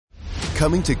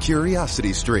Coming to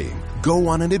CuriosityStream, go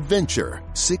on an adventure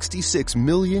 66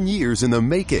 million years in the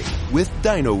making with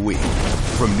Dino Week.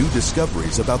 From new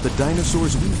discoveries about the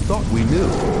dinosaurs we thought we knew,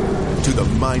 to the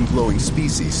mind-blowing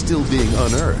species still being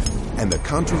unearthed, and the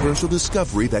controversial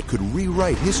discovery that could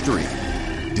rewrite history.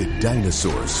 Did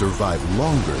dinosaurs survive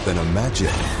longer than imagined?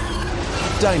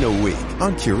 Dino Week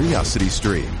on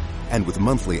CuriosityStream. And with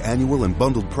monthly, annual, and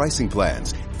bundled pricing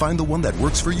plans, find the one that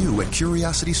works for you at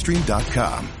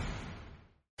CuriosityStream.com.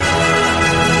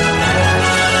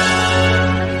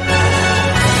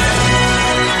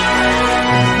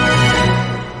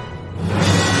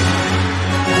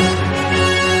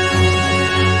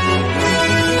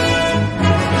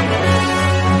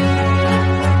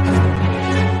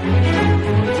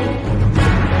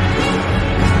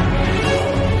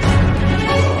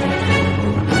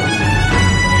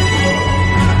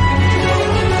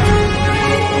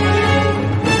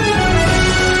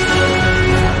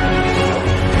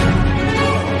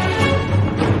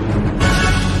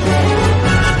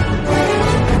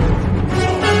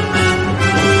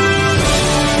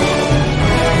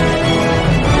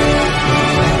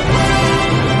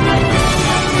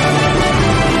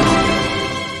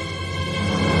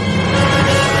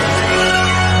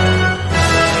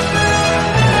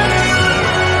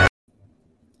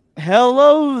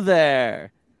 Hello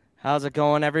there. How's it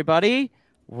going, everybody?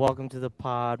 Welcome to the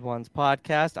Pod Ones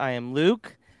podcast. I am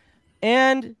Luke,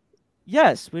 and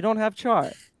yes, we don't have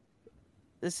Char.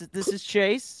 This is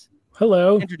Chase.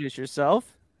 Hello. Introduce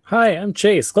yourself. Hi, I'm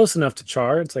Chase. Close enough to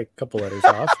Char. It's like a couple letters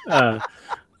off.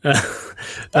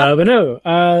 But no,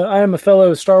 I am a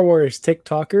fellow Star Wars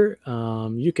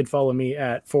TikToker. You can follow me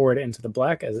at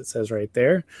Forwardintotheblack, as it says right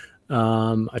there.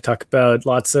 I talk about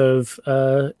lots of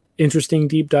interesting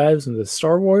deep dives into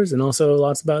Star Wars and also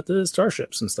lots about the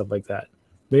starships and stuff like that.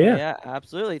 But yeah,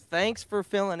 absolutely. Thanks for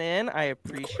filling in. I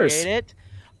appreciate it.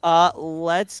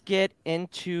 Let's get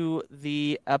into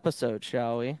the episode,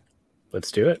 shall we?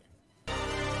 Let's do it. You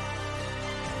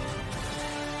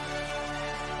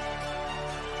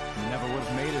never would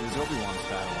have made it as Obi-Wan's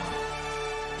Padawan,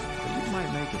 but you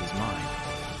might make it as mine.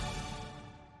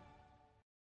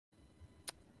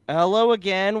 Hello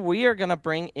again. We are going to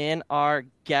bring in our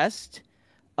guest.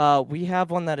 We have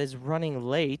one that is running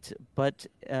late, but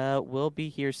will be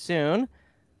here soon.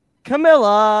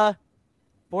 Camilla.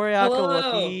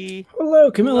 Boricuawookie. Hello,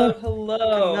 Camilla.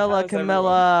 Hello.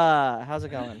 Camilla. How's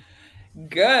it going?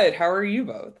 Good. How are you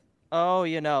both? Oh,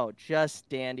 just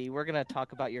dandy. We're going to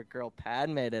talk about your girl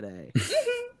Padme today.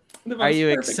 The most Are you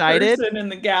perfect excited? person in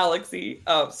the galaxy.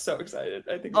 Oh, so excited.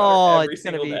 I think about it every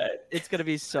single day. It's gonna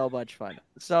be so much fun.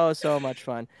 So much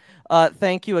fun.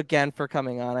 Thank you again for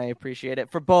coming on. I appreciate it.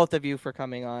 For both of you for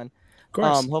coming on. Of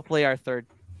course. Hopefully our third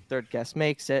guest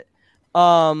makes it. But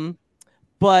I'm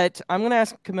gonna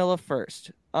ask Camilla first.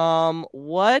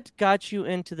 What got you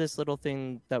into this little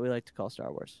thing that we like to call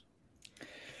Star Wars?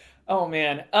 Oh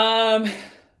man.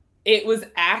 It was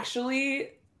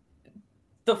actually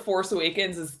The Force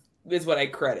Awakens is what I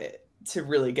credit to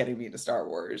really getting me into Star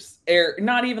Wars. Or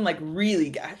not even like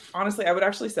really. Honestly, I would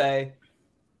actually say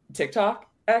TikTok,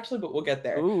 actually, but we'll get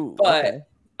there. Ooh, but okay.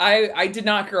 I did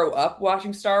not grow up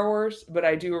watching Star Wars, but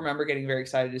I do remember getting very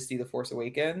excited to see The Force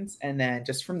Awakens. And then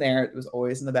just from there, it was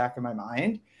always in the back of my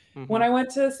mind when I went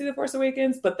to see The Force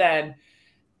Awakens. But then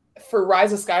for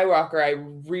Rise of Skywalker, I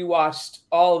rewatched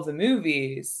all of the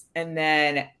movies. And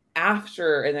then I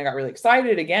got really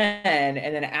excited again.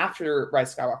 And then after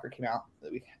Rise of Skywalker came out,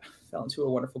 we fell into a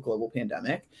wonderful global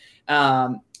pandemic.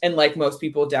 And like most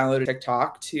people, downloaded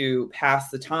TikTok to pass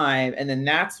the time. And then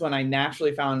that's when I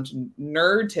naturally found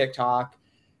nerd TikTok,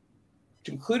 which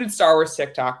included Star Wars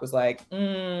TikTok, was like,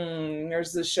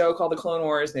 there's this show called The Clone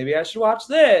Wars. Maybe I should watch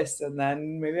this. And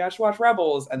then maybe I should watch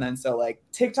Rebels. And then so like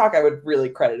TikTok, I would really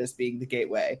credit as being the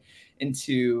gateway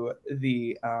into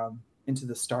the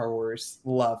Star Wars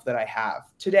love that I have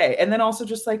today. And then also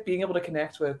just like being able to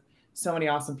connect with so many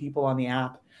awesome people on the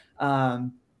app.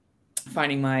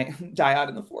 Finding my dyad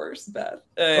in the Force, Beth.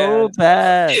 Beth.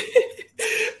 Beth,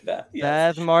 yes.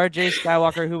 Beth Marjay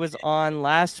Skywalker, who was on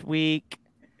last week.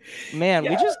 Man, Yeah.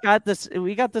 we just got this.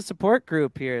 We got the support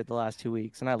group here the last 2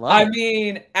 weeks, and I love it. I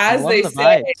mean, as they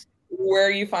say, vibes. where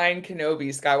you find Kenobi,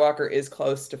 Skywalker is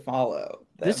close to follow.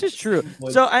 This is true.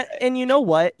 So, and you know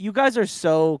what? You guys are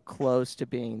so close to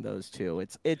being those two.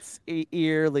 It's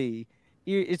really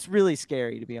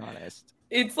scary, to be honest.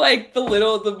 It's like the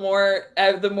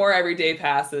more every day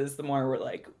passes, the more we're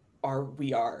like,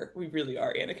 we really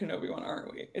are Anakin and Obi-Wan,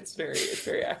 aren't we? It's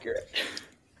very accurate.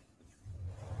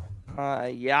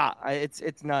 Yeah,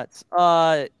 it's nuts.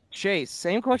 Chase,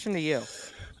 same question to you.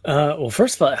 Well,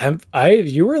 first of all,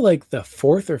 you were like the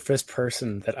fourth or fifth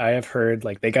person that I have heard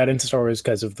like they got into Star Wars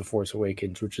because of The Force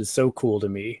Awakens, which is so cool to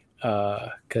me.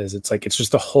 Because it's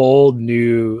just a whole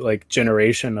new like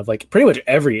generation of like pretty much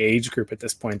every age group at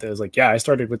this point that is like, yeah, I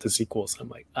started with the sequels. I'm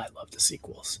like, I love the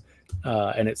sequels,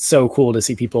 and it's so cool to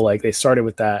see people like they started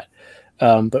with that.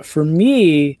 But for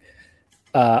me,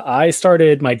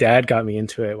 my dad got me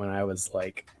into it when I was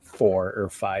like 4 or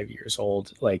 5 years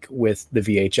old, like with the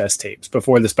VHS tapes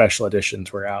before the special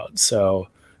editions were out. So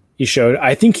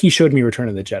I think he showed me Return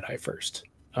of the Jedi first,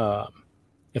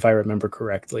 if I remember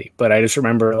correctly. But I just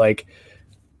remember like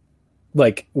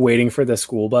waiting for the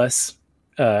school bus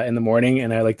in the morning.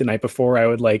 And I like the night before I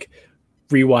would like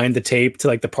rewind the tape to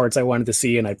like the parts I wanted to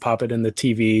see. And I'd pop it in the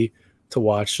TV to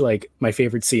watch like my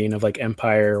favorite scene of like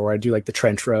Empire, or I'd do like the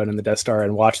trench run and the Death Star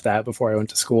and watch that before I went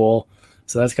to school.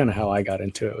 So that's kind of how I got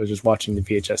into it. Was just watching the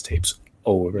VHS tapes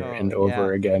over and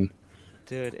over again.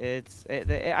 Dude,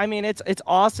 I mean, it's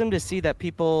awesome to see that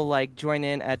people like join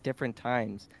in at different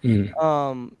times. And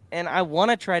I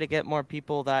want to try to get more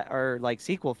people that are like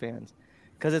sequel fans,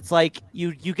 because it's like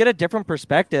you get a different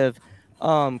perspective.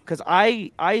 Because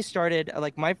I started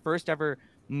like my first ever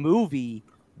movie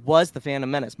was The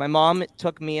Phantom Menace. My mom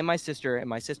took me and my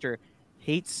sister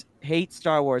hates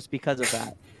Star Wars because of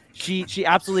that. She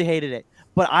absolutely hated it,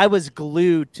 but I was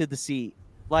glued to the seat.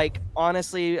 Like,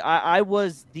 honestly, I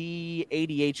was the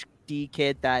ADHD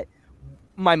kid that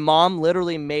my mom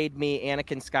literally made me an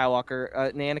Anakin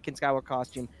Skywalker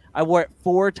costume. I wore it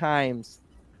 4 times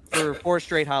for 4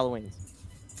 straight Halloweens.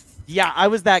 Yeah, I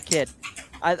was that kid.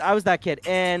 I was that kid.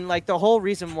 And like the whole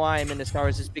reason why I'm into Star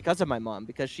Wars is because of my mom,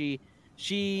 because she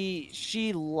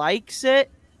likes it,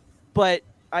 but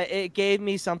it gave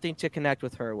me something to connect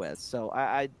with her with. So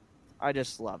I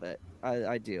just love it.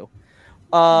 I do.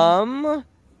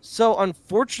 So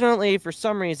unfortunately, for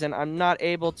some reason, I'm not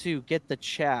able to get the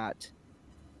chat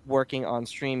working on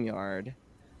StreamYard.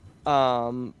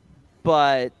 But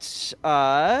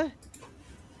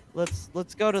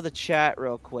let's go to the chat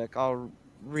real quick. I'll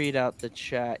read out the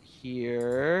chat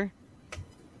here.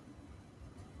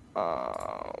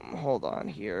 Hold on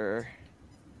here.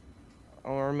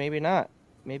 Or maybe not.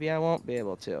 Maybe I won't be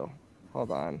able to.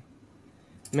 Hold on.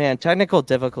 Man, technical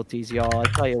difficulties, y'all. I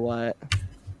tell you what.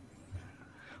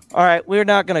 All right, we're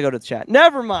not going to go to the chat.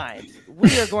 Never mind.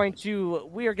 We are going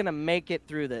to make it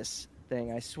through this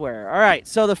thing, I swear. All right,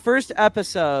 so the first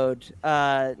episode,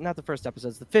 not the first episode,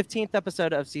 it's the 15th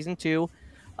episode of season 2,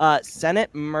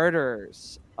 Senate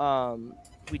Murders.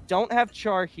 We don't have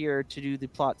Char here to do the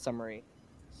plot summary,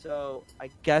 so I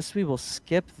guess we will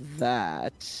skip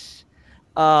that.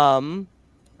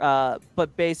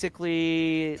 But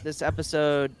basically, this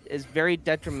episode is very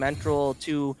detrimental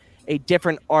to a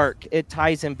different arc. It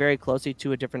ties in very closely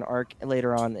to a different arc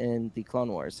later on in the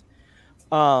Clone Wars.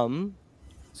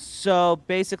 So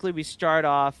basically, we start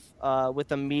off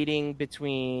with a meeting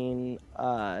between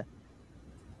Padme.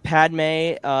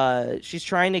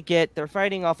 They're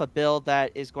fighting off a bill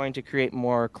that is going to create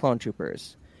more clone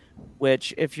troopers,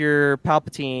 which, if you're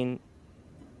Palpatine,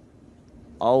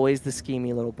 always the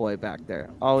schemy little boy back there,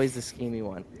 always the schemy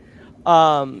one.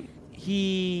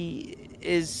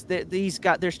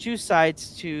 There's 2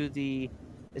 sides to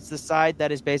it's the side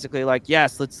that is basically like,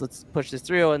 yes, let's push this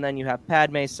through, and then you have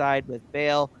Padme's side with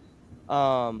Bail,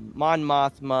 Mon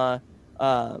Mothma,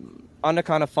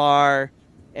 Anakin Afar,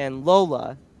 and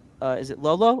Lola. Is it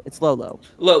Lolo? It's Lolo.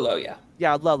 Lolo, yeah.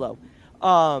 Yeah, Lolo.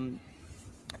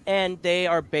 And they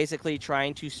are basically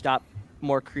trying to stop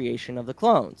more creation of the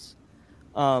clones,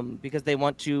 because they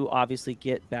want to obviously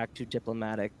get back to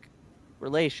diplomatic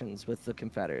relations with the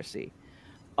Confederacy.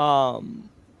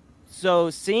 So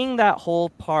seeing that whole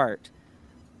part,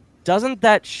 doesn't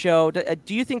that show?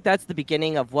 Do you think that's the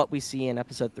beginning of what we see in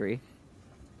episode 3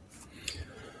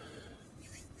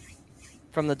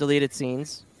 from the deleted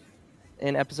scenes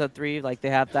in episode 3? Like,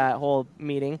 they have that whole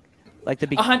meeting, like the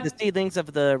seedlings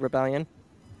of the rebellion.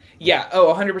 Yeah.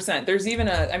 Oh, 100%. There's even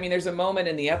there's a moment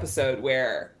in the episode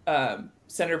where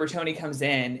Senator Bertoni comes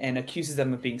in and accuses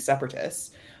them of being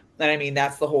separatists. And I mean,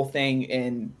 that's the whole thing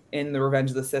in the Revenge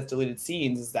of the Sith deleted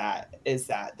scenes is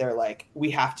that they're like,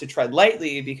 we have to tread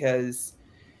lightly because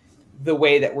the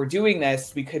way that we're doing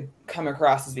this, we could come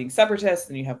across as being separatists.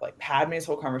 And you have like Padme's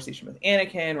whole conversation with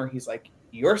Anakin where he's like,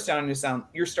 you're starting to sound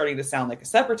like a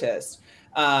separatist.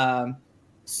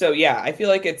 So yeah, I feel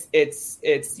like it's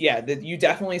that you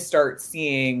definitely start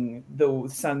seeing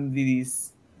some of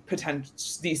these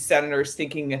senators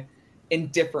thinking in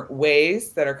different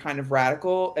ways that are kind of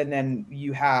radical. And then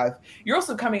you're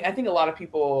also coming, I think a lot of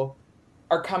people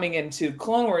are coming into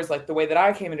Clone Wars, like the way that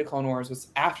I came into Clone Wars was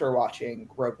after watching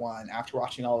Rogue One, after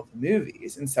watching all of the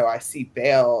movies. And so I see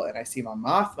Bail and I see Mon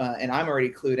Mothma, and I'm already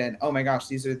clued in, oh my gosh,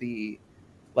 these are the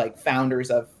like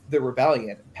founders of the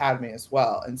rebellion, Padme as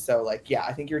well. And so like, yeah,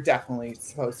 I think you're definitely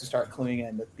supposed to start cluing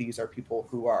in that these are people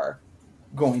who are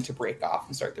going to break off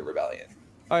and start the rebellion.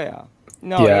 Oh yeah.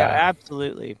 No, yeah,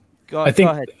 absolutely. Go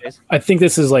ahead, Chase. I think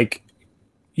this is like,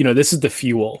 you know, this is the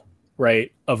fuel,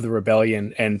 right, of the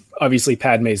rebellion, and obviously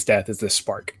Padme's death is the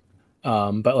spark.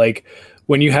 But like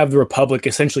when you have the Republic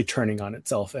essentially turning on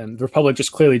itself, and the Republic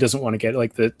just clearly doesn't want to get,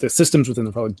 like the systems within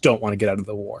the Republic don't want to get out of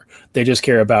the war. They just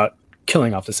care about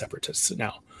killing off the separatists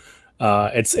now.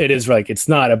 It is like, it's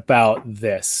not about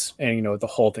this, and you know, the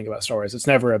whole thing about Star Wars, it's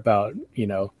never about, you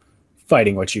know,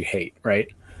 fighting what you hate, right?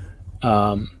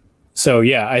 So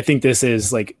yeah, I think this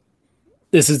is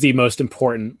the most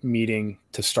important meeting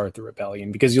to start the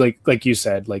rebellion, because you like you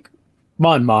said, like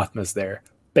Mon Mothma's there,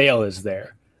 Bail is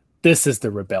there. This is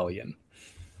the rebellion.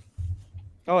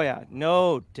 Oh yeah,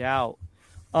 no doubt.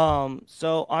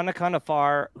 So Anna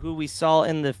Kanafar, who we saw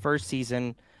in the first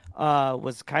season,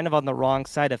 was kind of on the wrong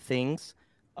side of things.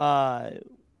 And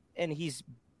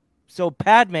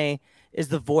Padme is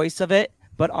the voice of it,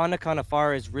 but Anna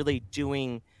Kanafar is really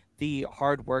doing the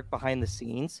hard work behind the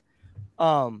scenes.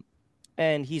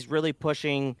 And he's really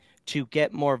pushing to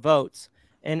get more votes.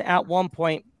 And at one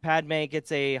point, Padme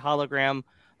gets a hologram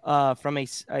from a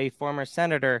former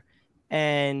senator,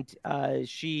 and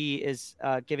she is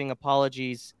giving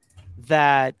apologies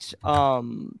that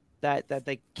that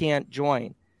they can't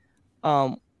join.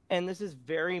 And this is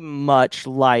very much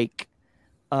like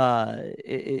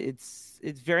it's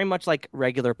very much like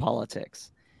regular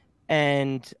politics.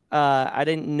 And I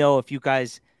didn't know if you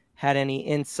guys had any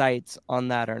insights on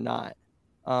that or not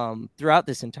throughout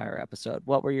this entire episode.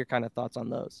 What were your kind of thoughts on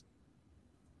those?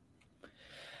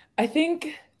 I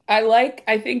think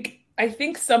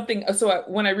something. So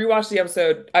when I rewatched the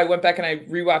episode, I went back and I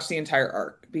rewatched the entire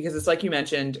arc, because it's like you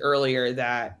mentioned earlier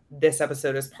that this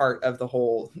episode is part of the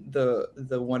whole the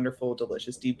wonderful,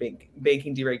 delicious baking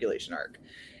deregulation arc.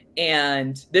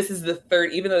 And this is the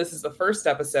third, even though this is the first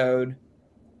episode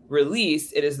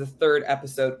release, it is the third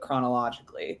episode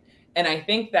chronologically. And I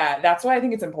think that's why I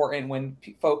think it's important when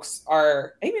folks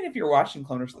are, even if you're watching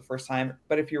Clone Wars for the first time,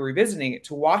 but if you're revisiting it,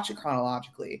 to watch it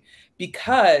chronologically,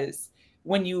 because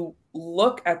when you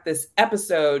look at this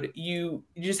episode, you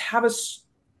just have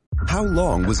How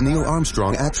long was Neil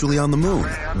Armstrong actually on the moon?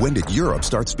 When did Europe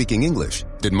start speaking English?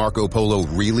 Did Marco Polo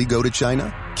really go to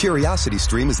China?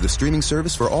 CuriosityStream is the streaming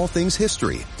service for all things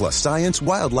history, plus science,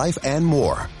 wildlife, and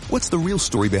more. What's the real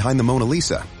story behind the Mona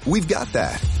Lisa? We've got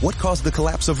that. What caused the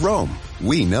collapse of Rome?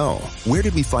 We know. Where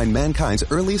did we find mankind's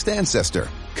earliest ancestor?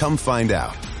 Come find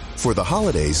out. For the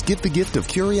holidays, give the gift of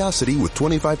curiosity with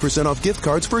 25% off gift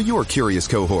cards for your curious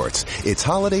cohorts. It's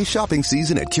holiday shopping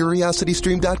season at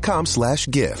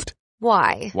curiositystream.com/gift.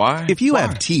 Why? Why? If you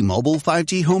have T-Mobile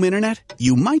 5G home internet,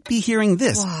 you might be hearing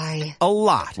this Why? a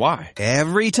lot. Why?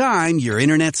 Every time your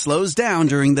internet slows down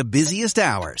during the busiest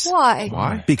hours. Why?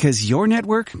 Why? Because your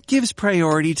network gives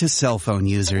priority to cell phone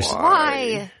users.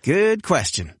 Why? Good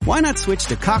question. Why not switch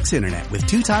to Cox Internet with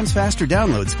 2 times faster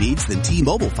download speeds than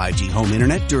T-Mobile 5G home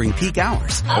internet during peak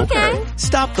hours? Okay.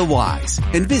 Stop the whys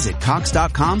and visit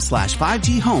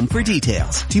cox.com/5G home for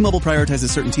details. T-Mobile prioritizes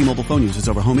certain T-Mobile phone users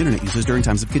over home internet users during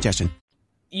times of congestion.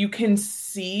 You can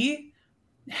see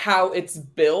how it's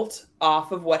built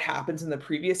off of what happens in the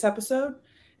previous episode.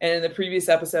 And in the previous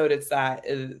episode, it's that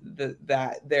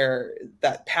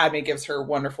Padme gives her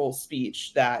wonderful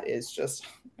speech that's just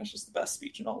the best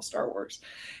speech in all of Star Wars.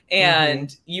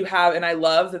 And you have, and I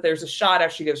love that there's a shot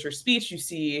after she gives her speech, you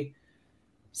see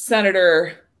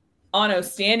Senator Anno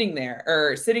sitting there,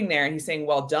 and he's saying,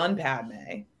 "Well done,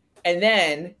 Padme." And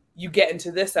then you get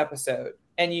into this episode,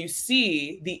 and you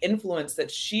see the influence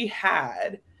that she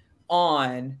had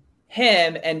on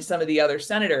him and some of the other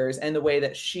senators, and the way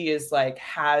that she is like,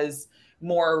 has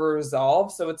more of a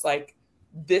resolve. So it's like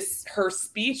her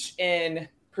speech in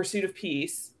Pursuit of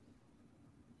Peace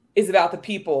is about the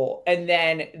people. And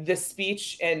then the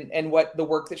speech and what the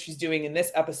work that she's doing in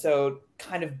this episode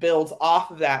kind of builds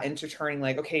off of that into turning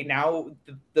like, okay, now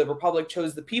the Republic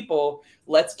chose the people.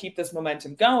 Let's keep this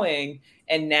momentum going.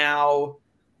 And now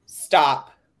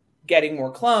stop getting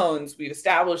more clones. We've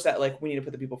established that like we need to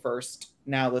put the people first.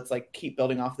 Now let's like keep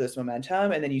building off this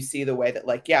momentum. And then you see the way that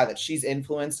like, yeah, that she's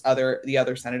influenced the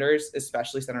other senators,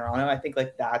 especially Senator Anno. I think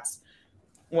like that's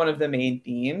one of the main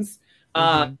themes.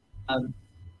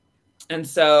 And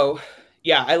so,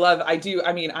 yeah,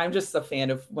 I'm just a fan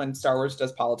of when Star Wars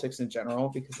does politics in general,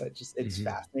 because it's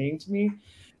fascinating to me.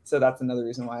 So that's another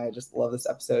reason why I just love this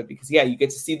episode, because yeah, you get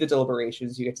to see the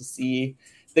deliberations, you get to see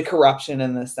the corruption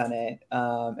in the Senate,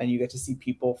 and you get to see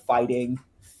people fighting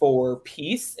for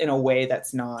peace in a way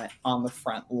that's not on the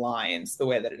front lines, the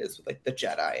way that it is with like the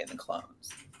Jedi and the clones.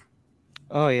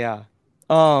 Oh yeah.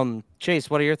 Chase,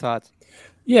 what are your thoughts?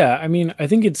 Yeah, I mean, I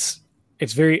think it's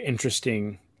very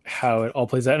interesting how it all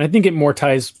plays out, and I think it more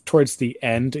ties towards the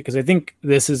end, because I think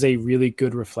this is a really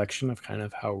good reflection of kind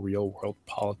of how real world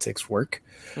politics work.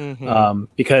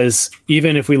 Because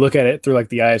even if we look at it through like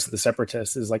the eyes of the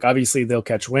separatists, is like obviously they'll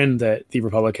catch wind that the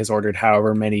Republic has ordered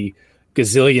however many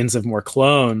gazillions of more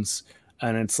clones,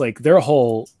 and it's like their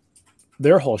whole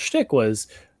shtick was,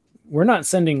 we're not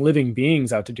sending living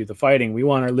beings out to do the fighting. We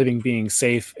want our living beings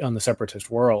safe on the separatist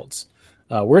worlds.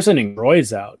 We're sending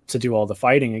droids out to do all the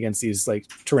fighting against these like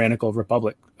tyrannical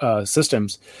Republic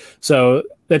systems. So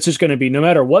that's just going to be, no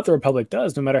matter what the Republic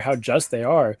does, no matter how just they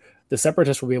are, the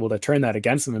separatists will be able to turn that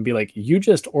against them and be like, you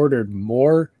just ordered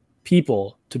more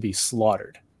people to be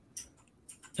slaughtered.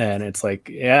 And it's like,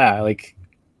 yeah, like,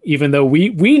 even though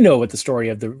we know what the story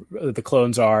of the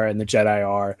clones are and the Jedi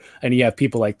are, and you have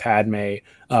people like Padme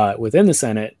within the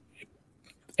Senate,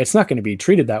 it's not going to be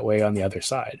treated that way on the other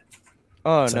side.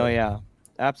 Oh, so. No, yeah,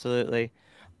 absolutely.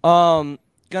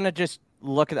 Gonna just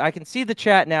look at, I can see the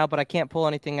chat now, but I can't pull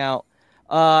anything out.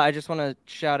 I just want to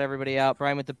shout everybody out.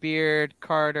 Brian with the beard,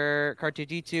 Carter,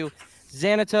 Car2D2,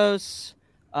 Xanatos,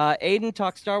 Aiden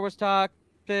talk Star Wars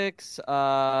topics,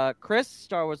 Chris,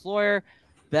 Star Wars lawyer,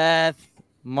 Beth,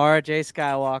 Mara J.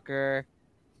 Skywalker,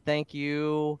 thank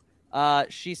you.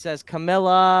 She says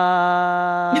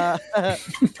Camilla.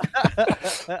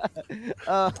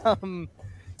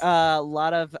 A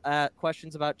lot of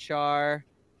questions about Char.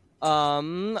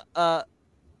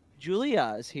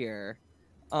 Julia is here.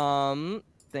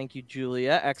 Thank you,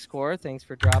 Julia. X-Core, thanks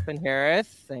for dropping.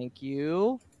 Harith, thank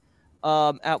you.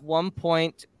 At one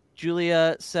point,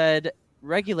 Julia said,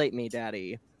 "Regulate me,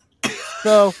 Daddy."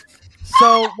 So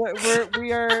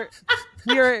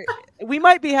we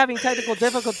might be having technical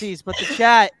difficulties, but the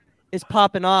chat is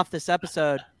popping off this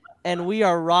episode, and we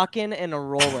are rocking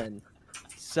and rolling.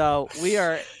 So we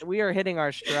are hitting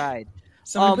our stride.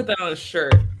 Someone put that on a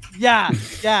shirt. Yeah,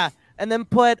 and then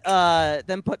put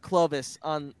Clovis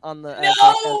on the.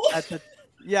 No.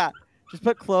 Yeah, just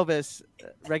put Clovis.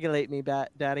 Regulate me,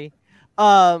 Daddy.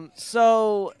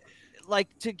 So, like,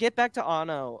 to get back to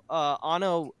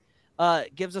Anno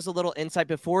gives us a little insight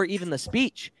before even the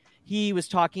speech. He was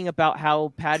talking about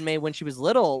how Padme, when she was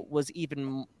little, was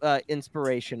even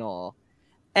inspirational,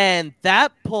 and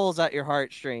that pulls at your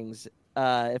heartstrings.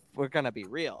 If we're gonna be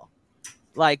real,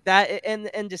 like that,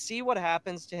 and to see what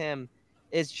happens to him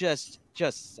is just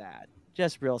sad,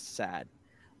 just real sad.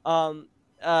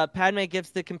 Padme gives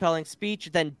the compelling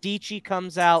speech, then Dichi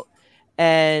comes out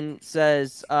and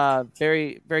says,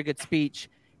 very, very good speech.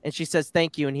 And she says,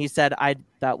 thank you. And he said,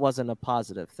 that wasn't a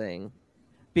positive thing,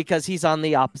 because he's on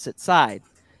the opposite side.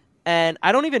 And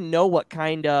I don't even know what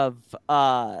kind of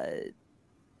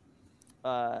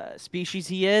species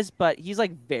he is, but he's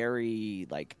like very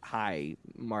like high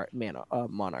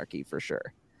monarchy for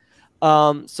sure.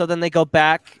 So then they go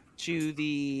back to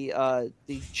the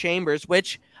chambers,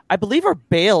 which I believe are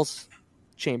Bale's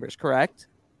chambers, correct?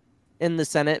 In the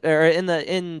Senate, or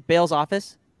in Bale's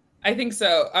office. I think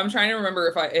so. I'm trying to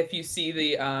remember if you see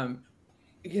the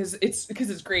because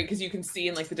it's great, because you can see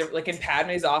in like the different, like in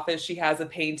Padme's office, she has a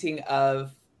painting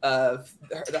of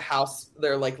the house,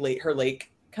 their like her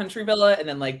lake country villa, and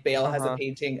then like Bale has a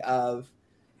painting of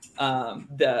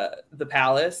the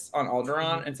palace on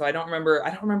Alderaan. And so I don't remember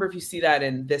if you see that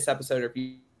in this episode or if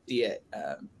you see it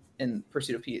in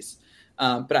Pursuit of Peace.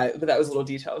 But that was a little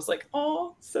detail. I was like,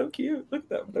 oh, so cute. Look at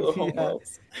that little home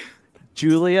house.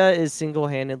 Julia is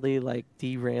single-handedly like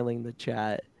derailing the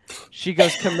chat. She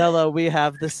goes, Camilla, we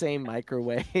have the same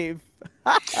microwave.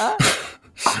 I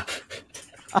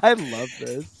love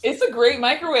this. It's a great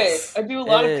microwave. I do a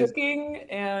lot of cooking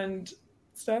and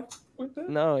stuff with it.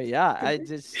 No, yeah,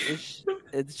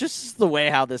 it's just the way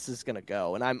how this is gonna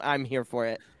go, and I'm here for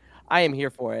it. I am here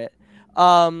for it.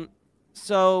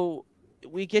 So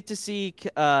we get to see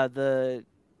the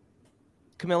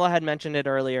Camilla had mentioned it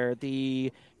earlier.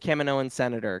 The Kaminoan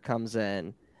senator comes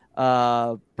in.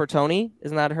 Bertoni,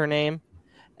 isn't that her name?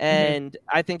 And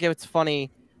I think it's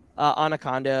funny.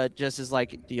 Anaconda just is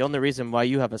like, the only reason why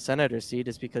you have a senator seat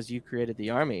is because you created the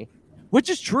army, which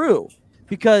is true,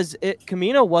 because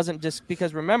Kamino wasn't just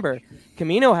because remember,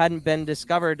 Kamino hadn't been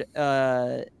discovered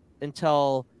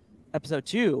until episode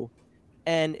 2,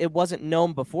 and it wasn't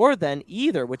known before then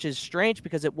either, which is strange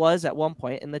because it was at one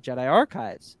point in the Jedi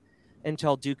archives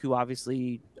until Dooku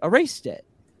obviously erased it.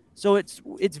 So it's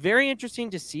very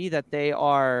interesting to see that they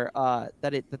are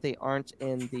that they aren't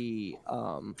in the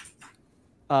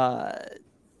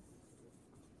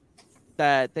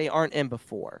that they aren't in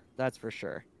before. That's for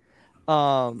sure.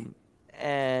 And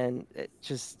it's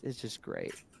just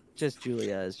great. Just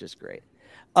Julia is just great.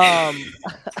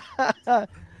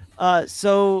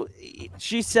 So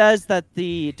she says that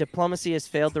the diplomacy has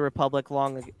failed the Republic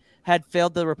long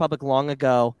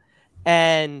ago,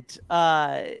 and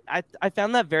I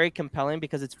found that very compelling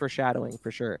because it's foreshadowing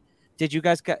for sure. Did you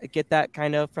guys get that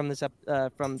kind of from this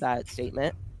from that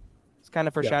statement? It's kind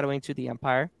of foreshadowing to the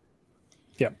Empire.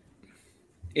 Yeah.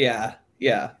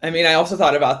 I mean, I also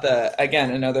thought about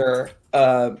another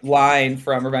line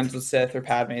from Revenge of the Sith, or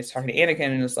Padme is talking to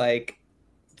Anakin and is like,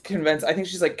 convince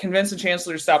the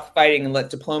Chancellor to stop fighting and let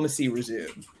diplomacy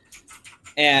resume.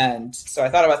 And so I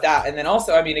thought about that. And then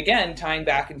also, I mean, again, tying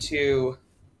back into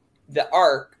the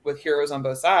arc with heroes on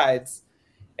both sides,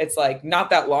 it's like not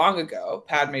that long ago,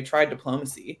 Padme tried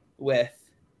diplomacy with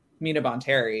Mina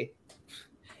Bonteri,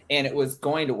 and it was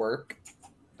going to work,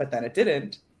 but then it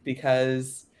didn't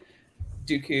because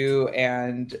Dooku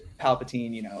and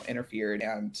Palpatine, interfered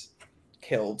and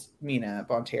killed Mina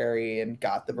Bonteri and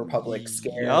got the Republic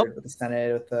scared with the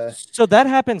Senate. So that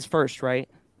happens first, right?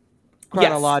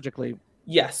 Chronologically.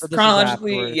 Yes.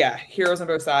 Chronologically, yeah. Heroes on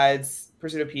both sides,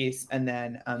 Pursuit of Peace, and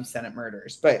then Senate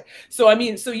murders. But it's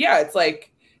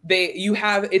like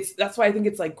that's why I think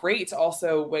it's like great to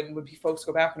also when folks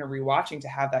go back and are rewatching to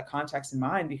have that context in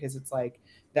mind, because it's like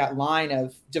that line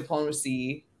of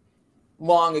diplomacy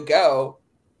long ago,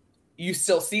 you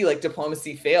still see like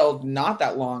diplomacy failed not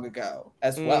that long ago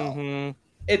as well. Mm-hmm.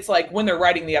 It's like when they're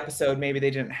writing the episode, maybe they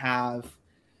didn't have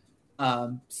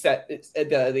set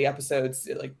the episodes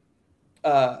like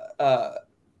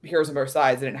Heroes on Both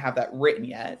Sides. They didn't have that written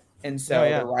yet, and so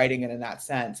they're writing it in that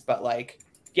sense. But like,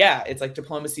 it's like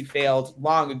diplomacy failed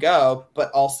long ago,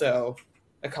 but also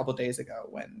a couple days ago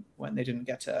when they didn't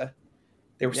get to.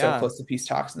 They were so close to peace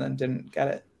talks and then didn't get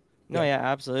it. No,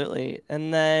 absolutely.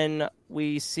 And then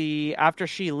we see after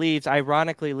she leaves,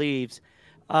 ironically leaves,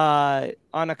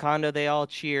 Anaconda, they all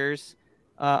cheers.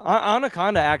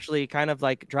 Anaconda actually kind of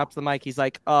like drops the mic. He's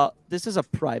like, this is a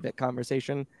private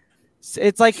conversation.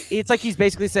 It's like he's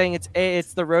basically saying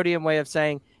it's the Rhodium way of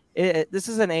saying this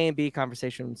is an A and B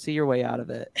conversation. See your way out of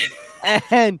it.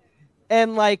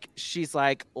 and like she's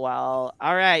like, well,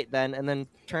 all right then, and then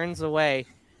turns away.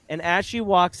 And as she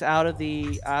walks out of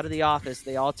the office,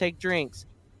 they all take drinks,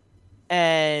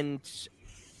 and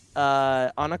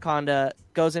Anaconda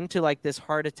goes into like this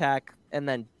heart attack and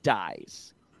then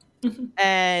dies.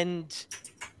 And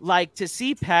like to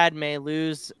see Padme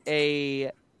lose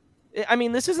this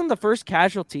isn't the first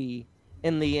casualty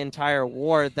in the entire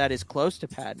war that is close to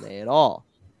Padme at all,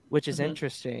 which is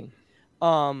interesting.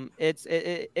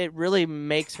 It really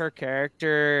makes her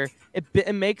character.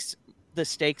 It makes the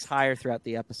stakes higher throughout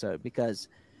the episode because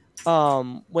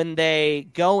when they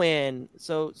go in,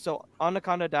 so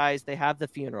Anaconda dies, they have the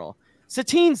funeral.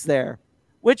 Satine's there,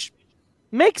 which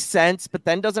makes sense, but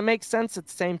then doesn't make sense at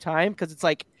the same time because it's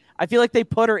like I feel like they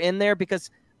put her in there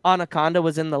because Anaconda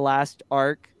was in the last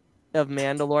arc of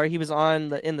Mandalore. He was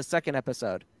in the second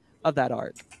episode of that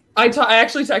arc. I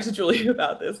actually texted Julia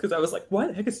about this because I was like, "What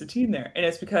the heck is Satine there?" And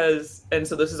it's because, and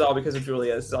so this is all because of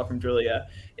Julia. This is all from Julia.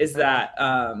 Is that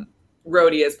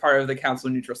Rhodey is part of the Council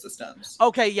of Neutral Systems?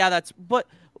 Okay, yeah, but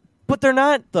they're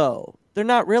not though. They're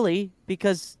not really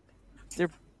because they're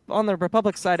on the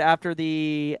Republic side after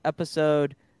the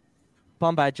episode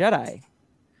Bombed by Jedi.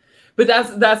 But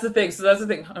that's the thing. So that's the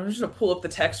thing. I'm just gonna pull up the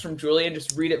text from Julia and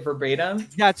just read it verbatim.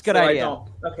 Yeah, it's a good idea.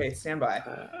 Okay, stand by.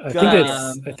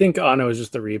 I think Anna was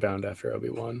just the rebound after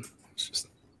Obi-Wan. It's just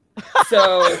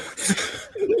so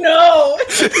no.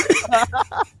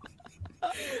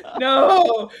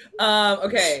 No.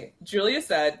 Okay. Julia,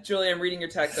 I'm reading your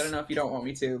text. I don't know if you don't want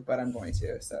me to, but I'm going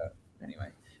to. So anyway.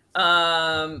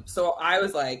 So I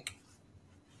was like,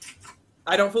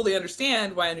 I don't fully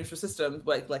understand why a neutral system,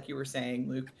 like you were saying,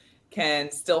 Luke,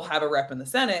 can still have a rep in the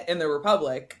Senate in the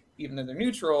Republic, even though they're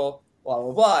neutral, blah,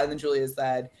 blah, blah. And then Julia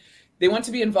said, they want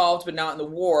to be involved, but not in the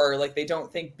war. Like they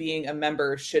don't think being a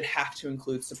member should have to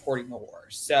include supporting the war.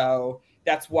 So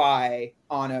that's why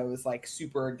Anna was like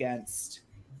super against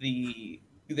the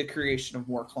creation of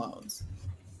more clones.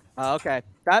 Okay.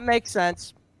 That makes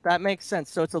sense.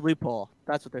 So it's a loophole.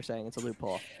 That's what they're saying. It's a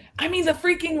loophole. I mean, the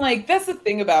freaking, like, that's the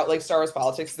thing about, like, Star Wars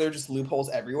politics. There are just loopholes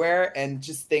everywhere. And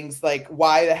just things like,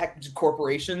 why the heck do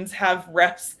corporations have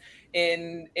reps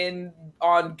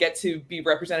get to be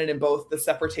represented in both the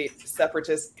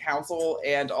separatist council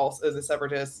and also the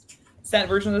separatist Senate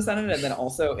version of the Senate, and then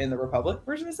also in the Republic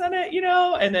version of the Senate,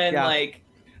 and then, like,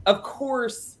 of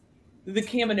course, the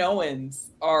Kaminoans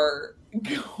are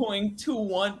going to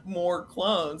want more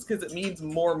clones because it means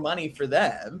more money for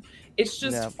them. It's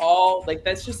just all like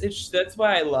that's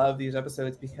why I love these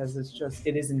episodes, because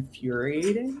it is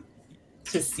infuriating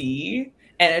to see,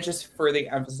 and it just further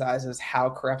emphasizes how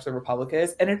corrupt the Republic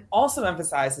is, and it also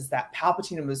emphasizes that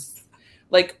Palpatine was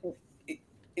like,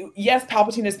 yes,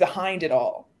 Palpatine is behind it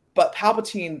all, but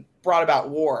Palpatine brought about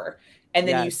war, and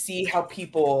then you see how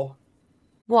people.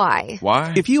 Why?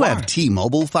 If you have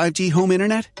T-Mobile 5G home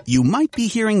internet, you might be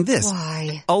hearing this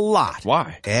a lot.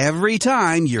 Why? Every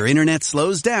time your internet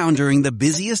slows down during the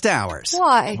busiest hours.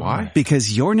 Why?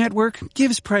 Because your network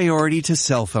gives priority to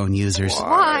cell phone users.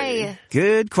 Why?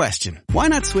 Good question. Why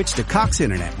not switch to Cox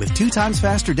Internet with 2 times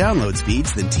faster download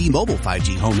speeds than T-Mobile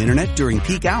 5G home internet during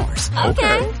peak hours?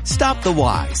 Okay. Stop the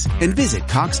whys and visit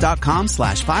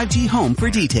cox.com/5G home for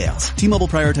details. T-Mobile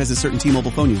prioritizes certain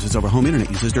T-Mobile phone users over home internet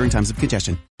users during times of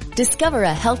congestion. Discover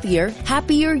a healthier,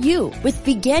 happier you with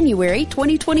Veganuary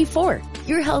 2024.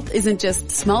 Your health isn't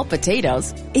just small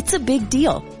potatoes, it's a big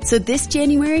deal. So this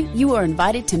January, you are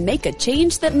invited to make a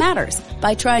change that matters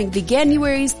by trying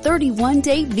Veganuary's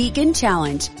 31-day vegan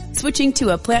challenge. Switching to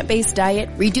a plant-based diet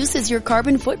reduces your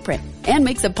carbon footprint and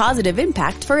makes a positive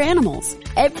impact for animals.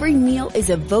 Every meal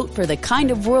is a vote for the kind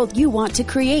of world you want to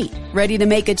create. Ready to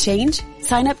make a change?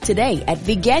 Sign up today at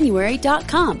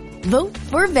Veganuary.com. Vote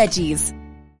for veggies.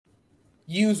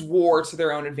 Use war to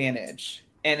their own advantage.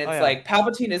 And it's like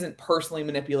Palpatine isn't personally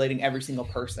manipulating every single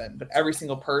person, but every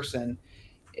single person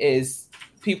is,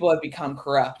 people have become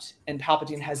corrupt, and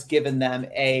Palpatine has given them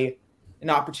an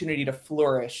opportunity to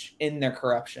flourish in their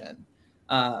corruption.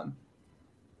 And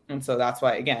so that's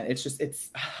why, again, every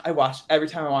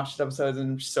time I watch this episode,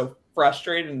 I'm just so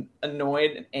frustrated and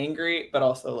annoyed and angry, but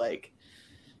also like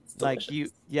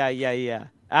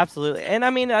absolutely. And I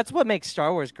mean, that's what makes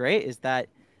Star Wars great, is that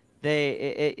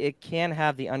it can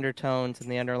have the undertones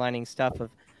and the underlining stuff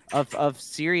of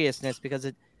seriousness, because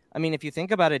if you think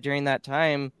about it, during that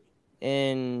time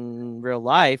in real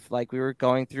life, like we were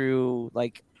going through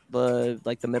like the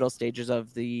middle stages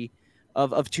of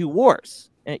two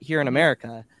wars here in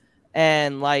America,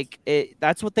 and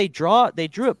that's what they drew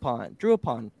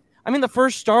upon. I mean, the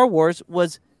first Star Wars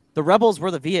was the rebels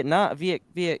were the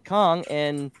Viet Cong,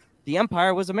 and the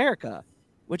Empire was America,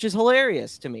 which is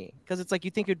hilarious to me, because it's like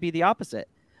you think it would be the opposite.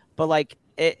 But like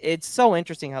it's so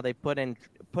interesting how they put in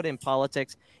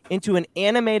politics into an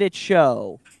animated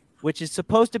show, which is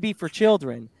supposed to be for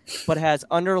children, but has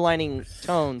underlining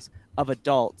tones of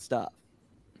adult stuff.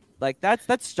 Like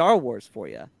that's Star Wars for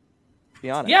you, to be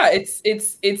honest. Yeah,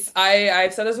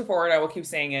 I've said this before, and I will keep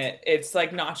saying it. It's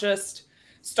like not just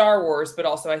Star Wars, but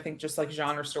also I think just like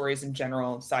genre stories in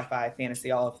general, sci-fi,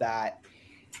 fantasy, all of that.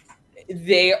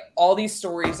 All these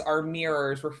stories are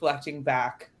mirrors reflecting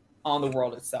back on the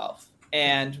world itself.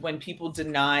 And when people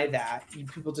deny that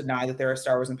there are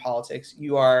Star Wars in politics,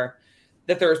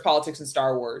 that there is politics in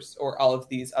Star Wars or all of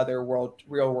these other real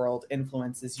world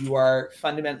influences, you are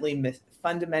fundamentally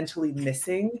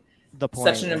missing the point,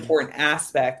 such an important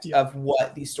aspect of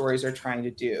what these stories are trying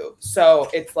to do. So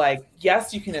it's like,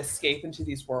 yes, you can escape into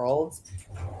these worlds,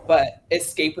 but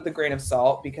escape with a grain of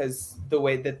salt, because the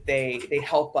way that they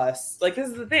help us, like, this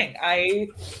is the thing. I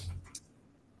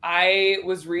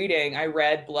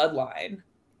read Bloodline.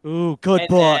 Ooh, good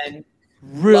book.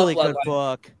 Really good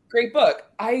book. Great book.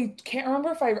 I can't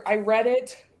remember if I read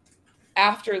it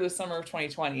after the summer of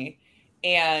 2020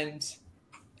 and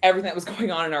everything that was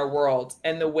going on in our world,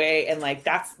 and the way, and like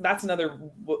that's another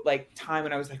like time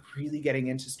when I was like really getting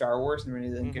into Star Wars and really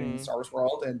getting into the Star Wars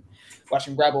world, and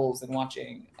watching Rebels and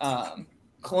watching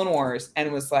Clone Wars, and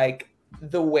it was like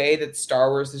the way that Star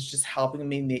Wars is just helping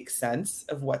me make sense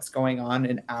of what's going on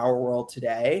in our world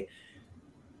today.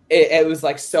 It was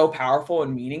like so powerful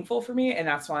and meaningful for me, and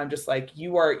that's why I'm just like,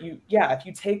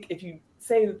 if you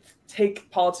take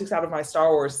politics out of my Star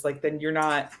Wars, like then you're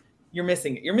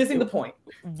missing it. You're missing the point.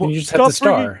 You just have the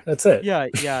star. That's it. Yeah.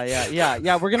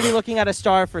 We're going to be looking at a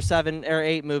star for 7 or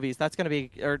 8 movies. That's going to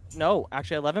be,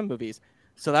 11 movies.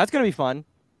 So that's going to be fun.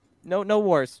 No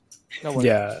wars. No wars.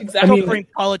 Yeah. Exactly. Don't bring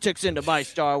politics into my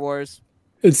Star Wars.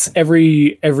 It's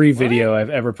every video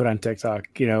I've ever put on TikTok,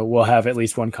 will have at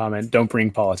least one comment, don't bring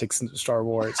politics into Star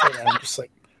Wars. And I'm just like,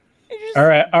 all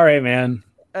right, man.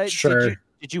 Sure.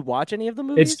 Did you watch any of the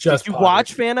movies? It's just Did you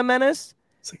watch Phantom Menace?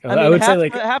 Like, I would say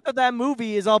half of that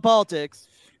movie is all politics.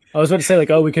 I was about to say like,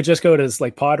 we could just go to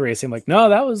like pod racing. Like, no,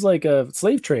 that was like a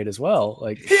slave trade as well.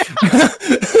 Like,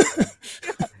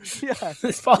 yeah,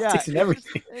 there's politics and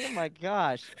everything. Oh my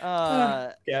gosh.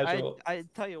 Casual. I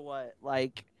tell you what,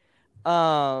 like,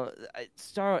 Star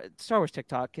Wars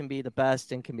TikTok can be the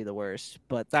best and can be the worst,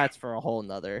 but that's for a whole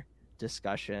nother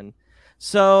discussion.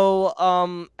 So,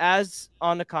 as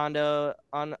Anaconda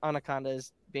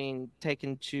is being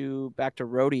taken back to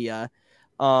Rhodia,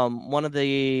 one of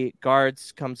the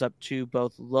guards comes up to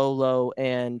both Lolo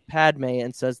and Padme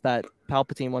and says that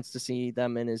Palpatine wants to see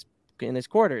them in his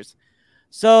quarters.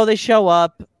 So they show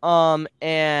up,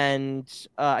 and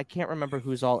I can't remember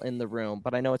who's all in the room,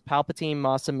 but I know it's Palpatine,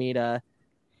 Masa Amidala,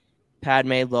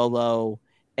 Padme, Lolo,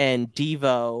 and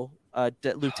Devo,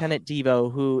 Lieutenant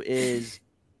Devo, who is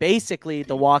basically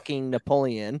the walking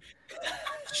Napoleon.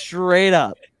 Straight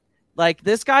up. Like,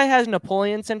 this guy has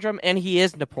Napoleon syndrome, and he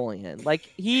is Napoleon. Like,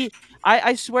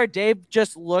 I swear Dave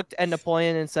just looked at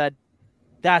Napoleon and said,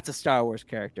 that's a Star Wars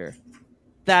character.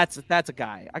 That's a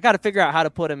guy. I got to figure out how to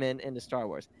put him into Star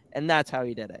Wars. And that's how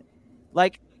he did it.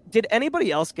 Like, did anybody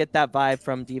else get that vibe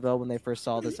from Devo when they first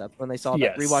saw this when they saw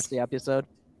that rewatched the episode?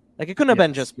 Like, it couldn't have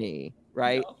been just me,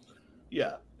 right? No.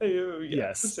 Yeah.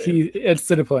 Yes. It's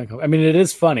the Napoleon. I mean, it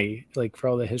is funny, like, for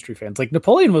all the history fans. Like,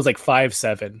 Napoleon was like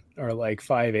 5'7" or like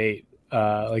 5'8".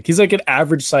 Like, he's like an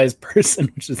average sized person,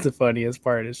 which is the funniest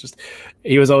part. It's just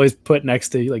he was always put next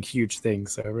to like huge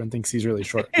things, so everyone thinks he's really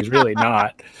short. He's really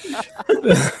not.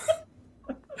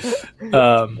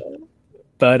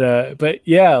 But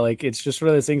yeah, like, it's just one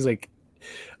of those things. Like,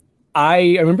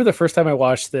 I remember the first time I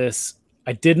watched this,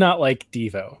 I did not like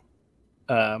Devo,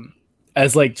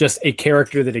 as like just a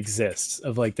character that exists.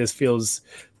 Of like, this feels.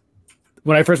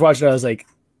 When I first watched it, I was like,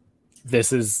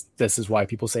 this is why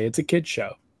people say it's a kid's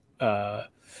show.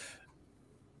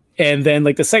 And then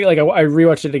like the second, like I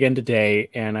rewatched it again today,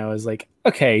 and I was like,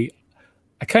 okay,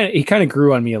 he kind of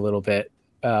grew on me a little bit.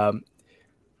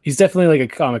 He's definitely like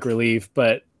a comic relief,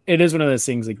 but it is one of those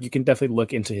things, like, you can definitely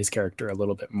look into his character a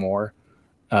little bit more.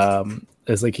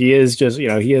 As like, he is just,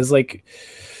 he is like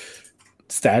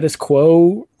status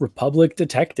quo Republic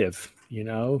detective,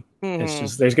 It's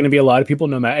just, there's going to be a lot of people,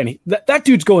 no matter, and that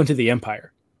dude's going to the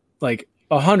Empire, like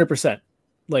 100%.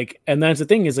 Like, and that's the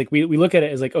thing is, like, we look at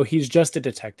it as like, oh, he's just a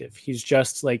detective. He's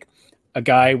just like a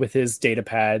guy with his data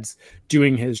pads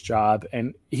doing his job.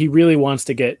 And he really wants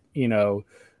to get, he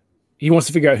wants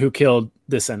to figure out who killed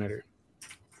this senator.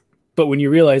 But when you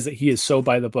realize that he is so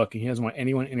by the book and he doesn't want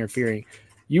anyone interfering,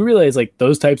 you realize like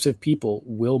those types of people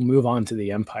will move on to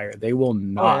the Empire. They will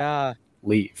not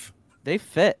leave. They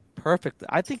fit perfectly.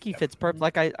 I think he fits perfect.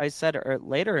 Like I said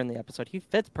later in the episode, he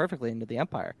fits perfectly into the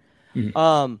Empire.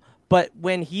 Mm-hmm. But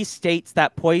when he states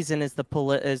that poison is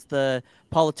the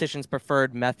politician's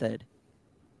preferred method,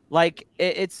 like,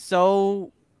 it's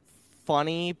so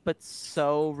funny but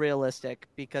so realistic,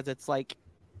 because it's like,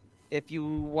 if you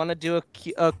want to do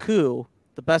a coup,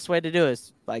 the best way to do it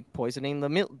is like poisoning the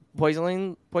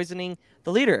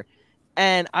leader.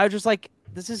 And I was just like,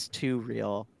 this is too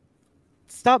real.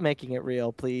 Stop making it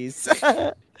real, please.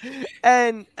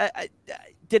 And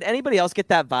did anybody else get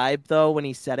that vibe though when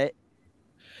he said it?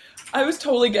 I was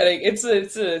totally getting it's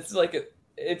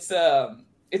a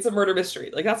murder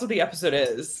mystery. Like, that's what the episode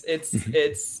is.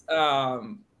 It's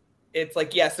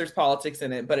like, yes, there's politics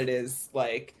in it, but it is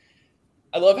like,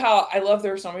 I love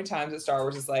there are so many times that Star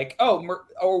Wars is like, we're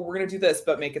gonna do this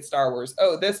but make it Star Wars.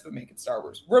 Oh, this but make it Star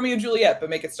Wars. Romeo and Juliet but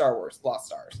make it Star Wars. Lost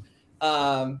Stars.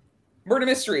 Murder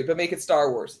mystery but make it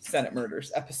Star Wars. Senate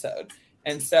Murders episode.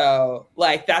 And so,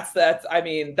 like, that's with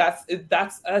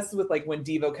like when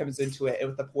Devo comes into it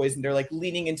with the poison, they're like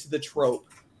leaning into the trope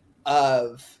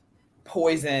of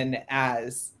poison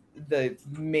as the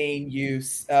main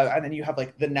use, and then you have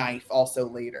like the knife also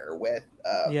later with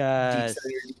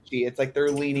it's like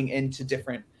they're leaning into the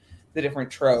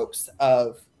different tropes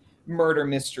of murder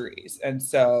mysteries. And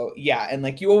so and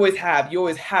like you always have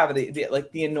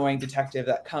the annoying detective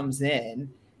that comes in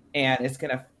and it's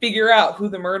gonna figure out who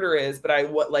the murderer is. But I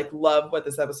love what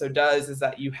this episode does is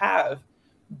that you have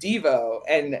Devo,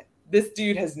 and this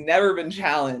dude has never been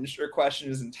challenged or questioned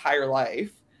his entire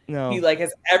life. No, he like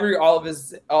has all of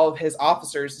his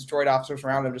officers, his droid officers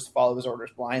around him, just follow his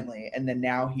orders blindly. And then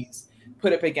now he's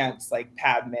put up against like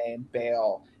Padme and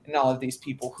Bale and all of these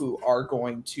people who are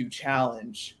going to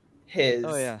challenge his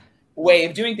way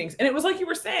of doing things. And it was like you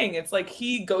were saying, it's like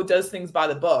he does things by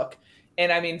the book.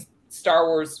 And I mean, Star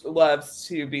Wars loves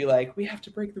to be like, we have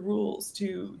to break the rules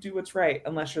to do what's right.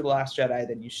 Unless you're the Last Jedi,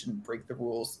 then you shouldn't break the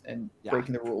rules. And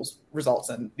breaking the rules results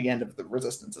in the end of the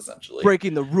Resistance, essentially.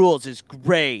 Breaking the rules is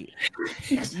great.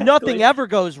 Exactly. Nothing ever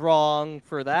goes wrong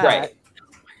for that. Right.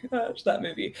 Gosh, that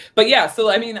movie. But yeah, so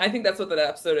I mean, I think that's what that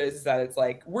episode is that it's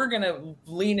like, we're going to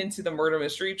lean into the murder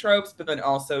mystery tropes, but then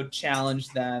also challenge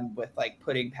them with like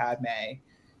putting Padme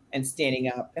and standing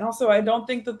up. And also, I don't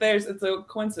think that it's a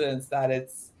coincidence that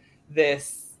it's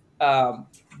this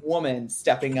woman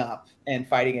stepping up and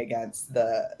fighting against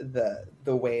the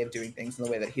way of doing things, and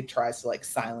the way that he tries to like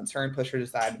silence her and push her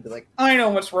aside and be like, I know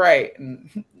what's right. And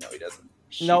no, he doesn't.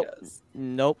 She does.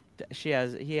 Nope. He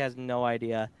has no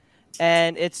idea.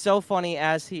 And it's so funny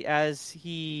as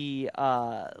he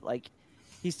like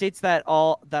he states that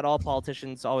all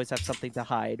politicians always have something to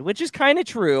hide, which is kind of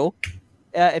true.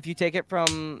 If you take it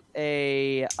from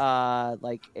a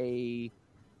like a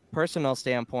personal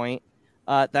standpoint,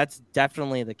 that's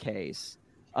definitely the case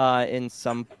in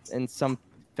some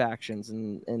factions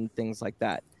and things like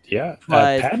that. Yeah,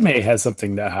 But Padme has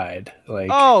something to hide. Like,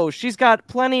 oh, she's got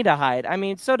plenty to hide. I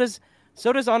mean, so does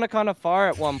Anakana Far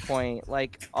at one point.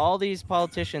 Like, all these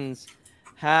politicians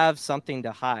have something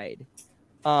to hide.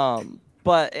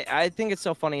 But I think it's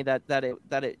so funny that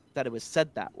it was said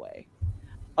that way.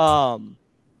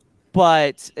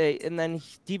 But and then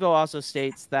Devo also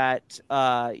states that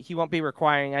he won't be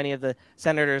requiring any of the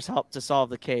senators' help to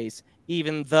solve the case,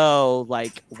 even though,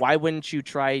 like, why wouldn't you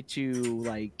try to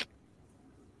like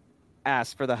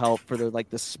ask for the help for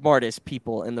the smartest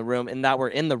people in the room and that were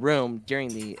in the room during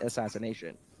the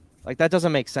assassination? Like, that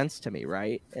doesn't make sense to me,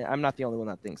 right? I'm not the only one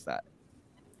that thinks that.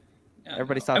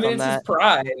 Everybody's thoughts on that? It's his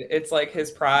pride. It's like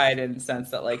his pride in the sense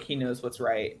that like he knows what's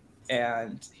right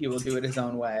and he will do it his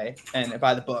own way and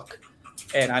by the book.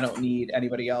 And I don't need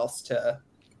anybody else to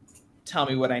tell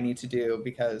me what I need to do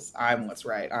because I'm what's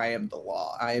right. I am the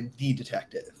law. I am the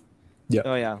detective. Yeah.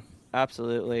 Oh yeah,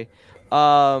 absolutely.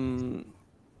 To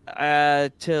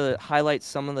highlight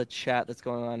some of the chat that's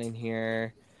going on in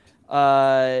here,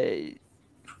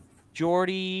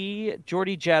 Jordy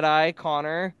Jedi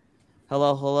Connor,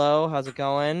 hello, how's it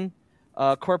going?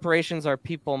 Corporations are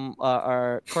people,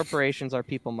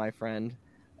 my friend.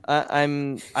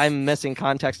 I'm missing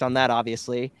context on that,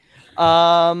 obviously.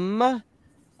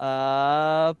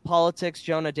 Politics,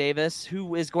 Jonah Davis,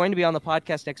 who is going to be on the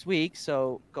podcast next week,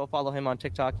 so go follow him on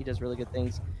TikTok. He does really good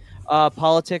things.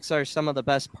 Politics are some of the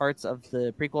best parts of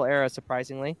the prequel era,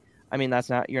 surprisingly. I mean,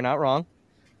 you're not wrong.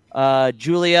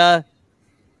 Julia,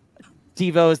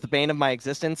 Devo is the bane of my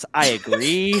existence. I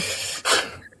agree.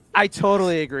 I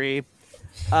totally agree.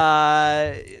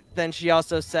 Then she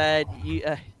also said, you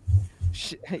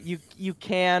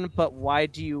can, but why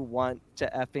do you want to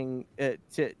effing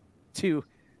to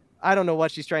I don't know what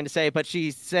she's trying to say, but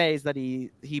she says that he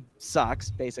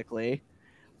sucks, basically.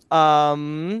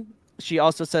 She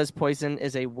also says poison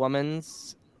is a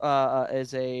woman's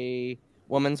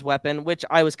weapon, which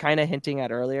I was kind of hinting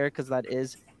at earlier because that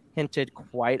is hinted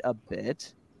quite a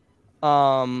bit.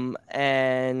 But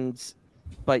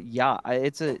yeah,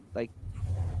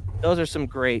 those are some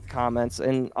great comments,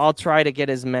 and I'll try to get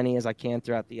as many as I can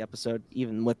throughout the episode,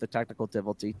 even with the technical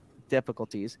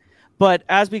difficulties. But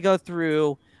as we go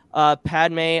through,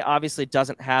 Padme obviously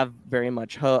doesn't have very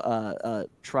much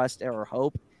trust or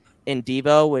hope in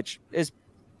Devo, which is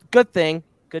good thing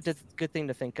to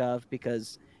think of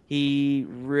because he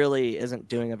really isn't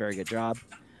doing a very good job.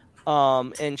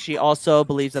 And she also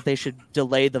believes that they should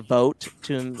delay the vote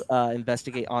to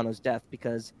investigate Anno's death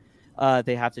because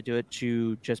they have to do it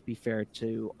to just be fair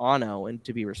to Anno and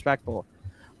to be respectful.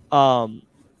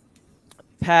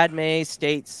 Padme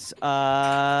states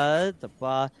Mon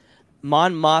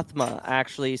Mothma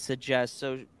actually suggests,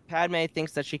 so Padme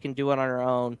thinks that she can do it on her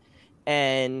own,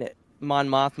 and Mon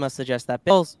Mothma suggests that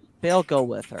Bail go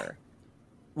with her,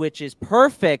 which is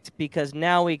perfect because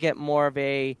now we get more of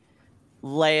a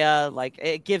Leia, like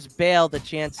it gives Bail the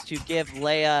chance to give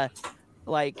Leia,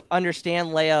 like understand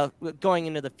Leia going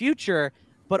into the future,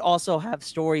 but also have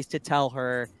stories to tell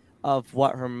her of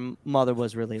what her mother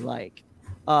was really like.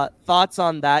 Thoughts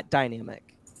on that dynamic?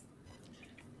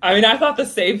 I mean, I thought the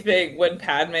same thing when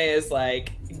Padme is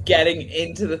like getting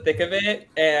into the thick of it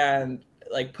and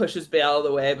like pushes Bail out of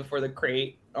the way before the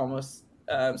crate almost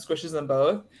squishes them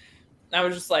both. I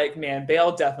was just like, man,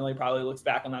 Bail definitely probably looks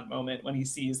back on that moment when he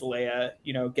sees Leia,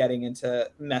 getting into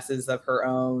messes of her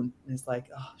own. And it's like,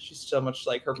 oh, she's so much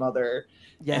like her mother.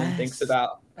 Yes. And thinks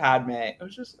about Padme. I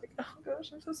was just like, oh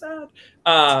gosh, I'm so sad.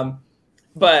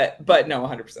 But no,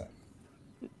 100%.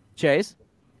 Chase?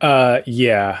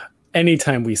 Yeah.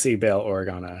 Anytime we see Bail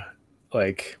Organa,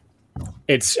 like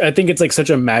I think it's like such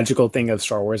a magical thing of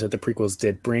Star Wars that the prequels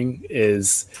did bring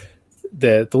is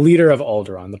the leader of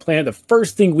Alderaan, the planet. The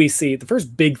first big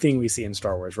thing we see in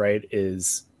Star Wars, right,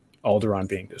 is Alderaan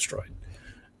being destroyed.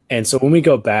 And so when we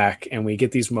go back and we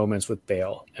get these moments with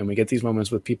Bail and we get these moments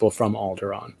with people from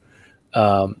Alderaan,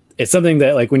 it's something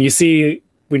that like when you see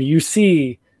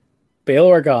Bail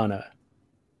Organa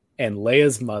and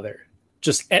Leia's mother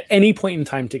just at any point in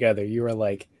time together, you are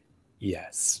like,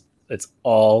 yes, It's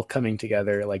all coming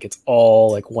together. Like it's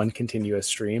all like one continuous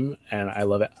stream, and I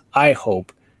love it. I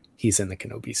hope he's in the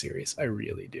Kenobi series. I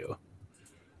really do.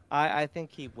 I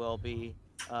think he will be.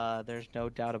 There's no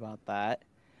doubt about that.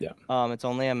 Yeah. It's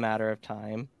only a matter of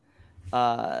time.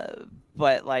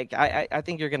 But like I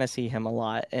think you're gonna see him a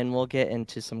lot, and we'll get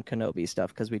into some Kenobi stuff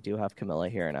because we do have Camilla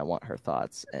here, and I want her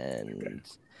thoughts, and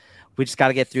we just got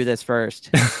to get through this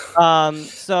first.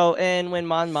 So and when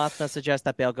Mon Mothma suggests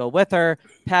that Bail go with her,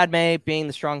 Padme, being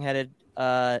the strong-headed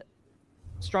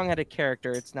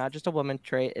character, it's not just a woman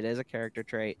trait; it is a character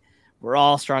trait. We're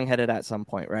all strong-headed at some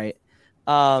point, right?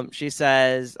 She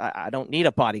says, I don't need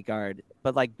a bodyguard,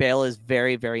 but like Bail is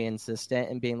very, very insistent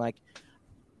and being like,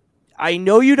 I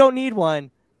know you don't need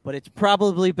one, but it's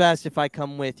probably best if I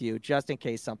come with you just in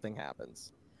case something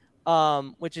happens.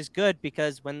 Which is good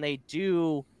because when they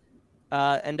do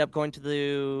end up going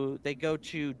to they go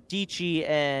to Dichi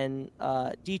and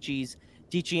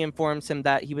Dichi informs him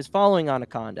that he was following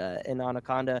Anaconda, and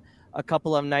Anaconda a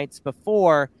couple of nights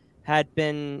before had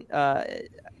been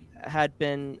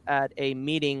at a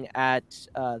meeting at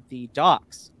the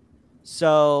docks.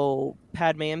 So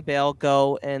Padme and Bail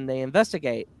go and they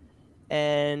investigate.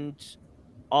 And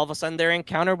all of a sudden they're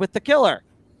encountered with the killer.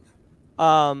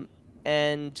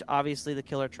 And obviously the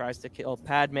killer tries to kill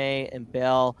Padme and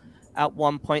Bail. At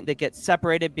one point they get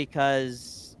separated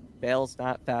because Bail's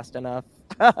not fast enough.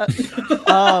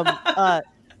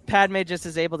 Padme just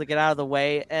is able to get out of the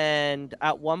way. And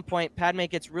at one point Padme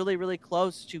gets really, really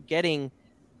close to getting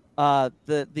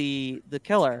the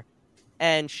killer.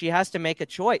 And she has to make a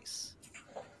choice.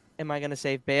 Am I going to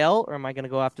save Bail or am I going to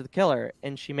go after the killer?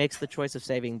 And she makes the choice of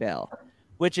saving Bail,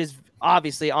 which is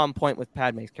obviously on point with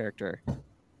Padme's character.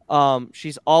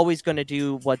 She's always going to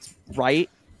do what's right.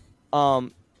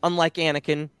 Unlike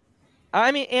Anakin.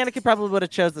 I mean, Anakin probably would have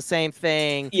chose the same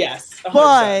thing. Yes.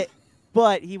 100%.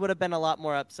 But he would have been a lot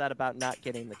more upset about not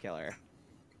getting the killer.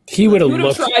 He would have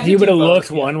looked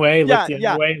one way, looked the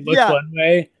other way, looked one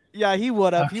way. Yeah, he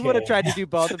would have. Okay. He would have tried to do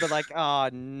both and been like, oh,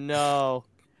 no.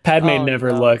 Padme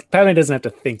never looked. Padme doesn't have to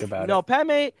think about it. No,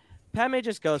 Padme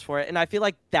just goes for it. And I feel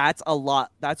like that's a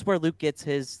lot. That's where Luke gets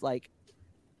his, like,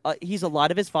 he's a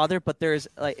lot of his father, but there's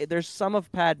some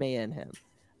of Padme in him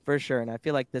for sure. And I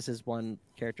feel like this is one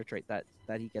character trait that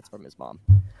he gets from his mom.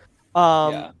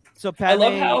 So Padme. I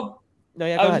love how. No,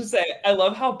 yeah, I was just saying, I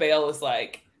love how Bail is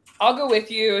like, I'll go with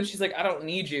you. And she's like, I don't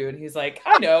need you. And he's like,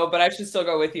 I know, but I should still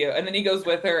go with you. And then he goes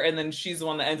with her. And then she's the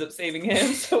one that ends up saving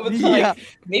him. So it's like,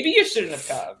 maybe you shouldn't have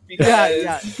come.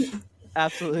 Because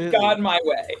absolutely. God my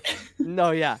way. No,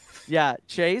 yeah.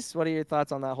 Chase, what are your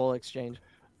thoughts on that whole exchange?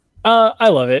 I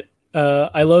love it.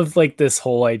 I love like this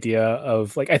whole idea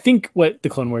of like, I think what the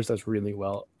Clone Wars does really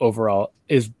well overall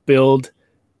is build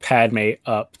Padme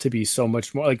up to be so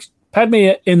much more like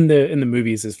Padme in the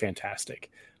movies is fantastic.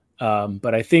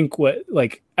 But I think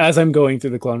as I'm going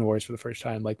through the Clone Wars for the first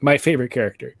time, like my favorite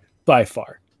character by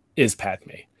far is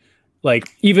Padme. Like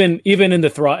even in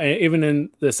the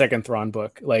second Thrawn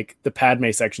book, like the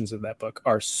Padme sections of that book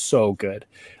are so good.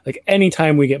 Like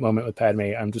anytime we get moment with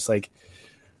Padme, I'm just like,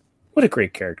 what a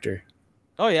great character.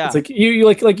 Oh yeah. It's like you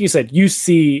like you said, you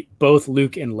see both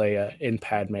Luke and Leia in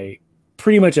Padme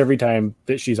pretty much every time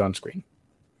that she's on screen.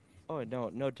 Oh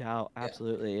no doubt.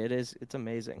 Absolutely. Yeah. It's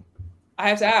amazing. I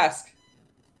have to ask,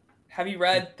 have you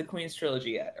read the Queen's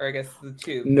trilogy yet? Or I guess the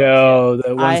two. No,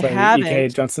 the ones by E.K.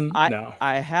 Johnson? No.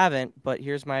 I haven't, but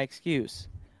here's my excuse.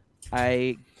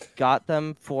 I got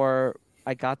them for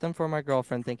my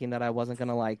girlfriend thinking that I wasn't going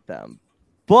to like them.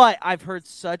 But I've heard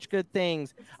such good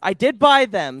things. I did buy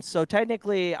them, so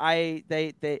technically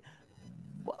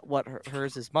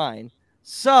hers is mine.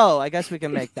 So, I guess we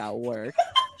can make that work.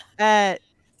 And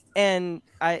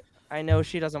I know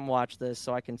she doesn't watch this,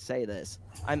 so I can say this.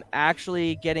 I'm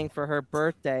actually getting for her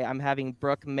birthday, I'm having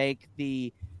Brooke make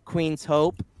the Queen's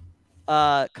Hope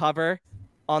cover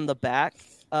on the back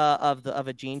of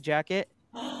a jean jacket.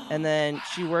 And then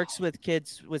she works with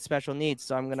kids with special needs,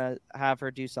 so I'm going to have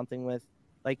her do something with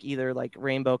like either like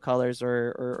rainbow colors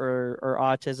or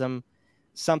autism,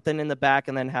 something in the back,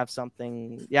 and then have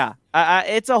something. Yeah,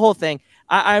 it's a whole thing.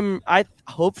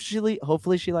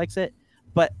 Hopefully she likes it,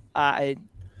 but I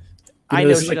know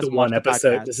this is she like the doesn't one watch the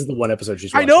episode. podcast. This is the one episode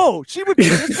she's watching. I know she would be,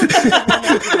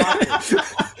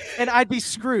 and I'd be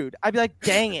screwed. I'd be like,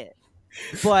 dang it.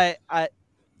 But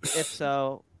if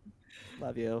so,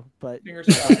 love you. But you're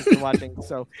watching,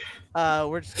 so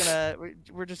we're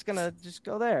just gonna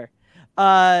go there.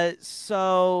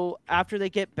 So after they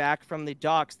get back from the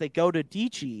docks, they go to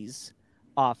Dichi's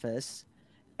office,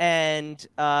 and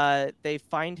they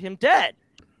find him dead.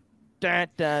 Dun,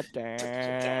 dun,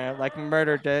 dun. Like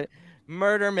murder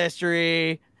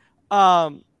mystery.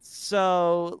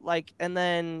 So like, and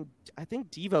then I think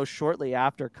Devo shortly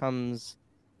after comes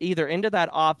either into that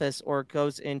office or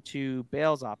goes into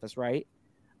Bale's office, right?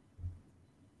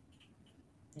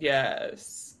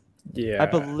 Yes. Yeah. I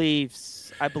believe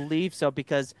so,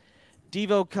 because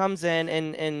Devo comes in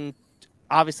and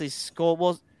obviously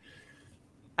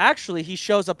actually he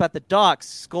shows up at the docks,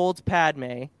 scolds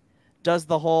Padme, does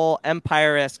the whole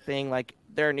Empire-esque thing, like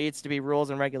there needs to be rules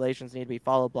and regulations need to be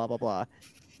followed, blah, blah, blah.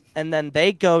 And then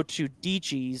they go to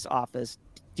Dichi's office.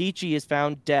 Dichi is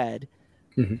found dead.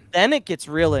 Mhm. Then it gets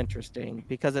real interesting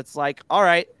because it's like, all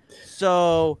right,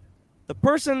 so the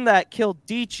person that killed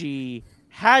Dichi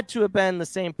had to have been the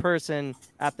same person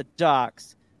at the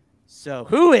docks. So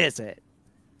who is it?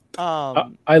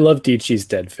 I love Dichi's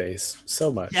dead face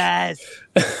so much. Yes.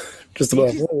 Just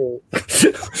about.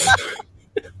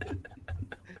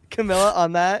 Camilla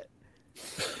on that.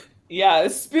 Yeah,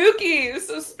 it's spooky. It's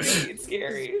so spooky. It's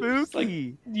scary. It's like,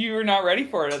 Spooky. you were not ready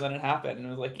for it, and then it happened. And it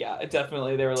was like, yeah, it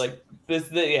definitely. They were like,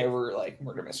 we're like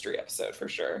murder mystery episode for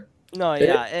sure. No,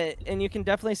 yeah, and you can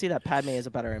definitely see that Padme is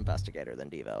a better investigator than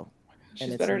Devo.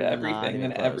 She's better at everything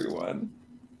than everyone.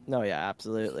 No, yeah,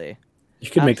 absolutely. You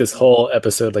could make this whole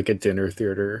episode like a dinner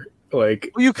theater.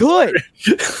 Like You could.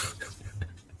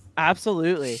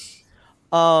 Absolutely.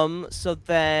 So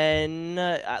then,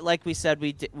 like we said,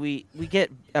 we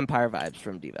get Empire vibes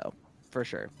from Devo for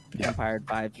sure. Yeah. Empire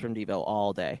vibes from Devo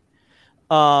all day.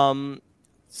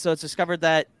 So it's discovered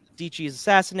that Dichi is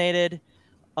assassinated.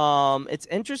 It's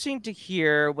interesting to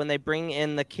hear when they bring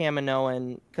in the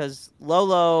Kaminoan, because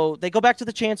Lolo, they go back to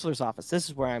the Chancellor's office. This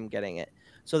is where I'm getting it.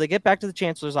 So they get back to the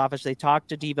Chancellor's office. They talk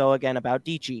to Devo again about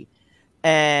Dichi,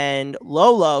 and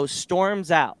Lolo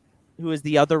storms out, who is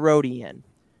the other Rhodian.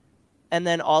 And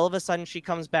then all of a sudden she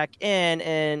comes back in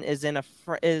and is in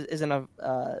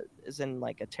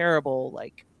like a terrible,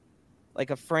 like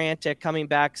a frantic coming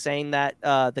back saying that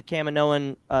the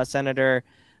Kaminoan senator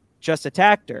just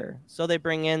attacked her. So they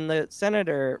bring in the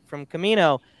senator from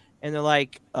Kamino and they're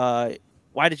like,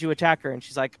 why did you attack her? And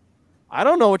she's like, I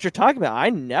don't know what you're talking about. I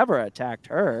never attacked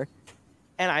her.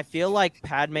 And I feel like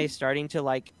Padme's starting to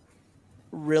like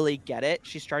really get it.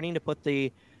 She's starting to put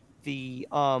the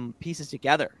pieces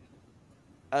together.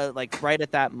 Like right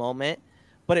at that moment,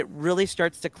 but it really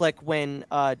starts to click when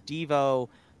Devo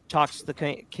talks to the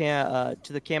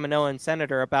Kaminoan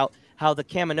senator about how the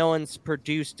Kaminoans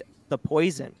produced the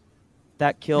poison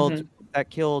that killed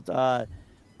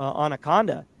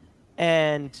Anaconda,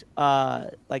 and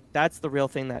like that's the real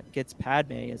thing that gets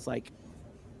Padme is like,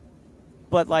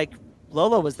 but like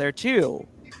Lolo was there too,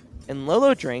 and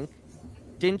Lolo drank,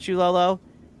 didn't you, Lolo?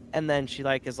 And then she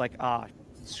like is like,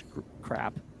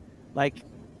 crap, like.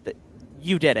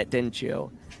 You did it, didn't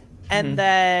you? And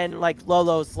then like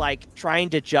Lolo's like trying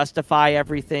to justify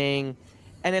everything,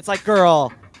 and it's like,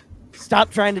 girl, stop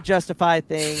trying to justify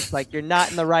things. Like, you're not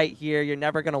in the right here. You're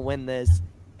never gonna win this.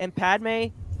 And Padme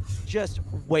just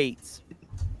waits.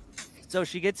 So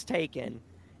she gets taken,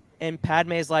 and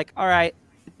Padme's like, all right,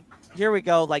 here we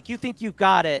go. Like, you think you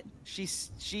got it?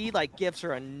 She like gives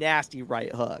her a nasty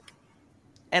right hook.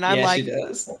 And I'm like,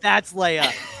 that's Leia.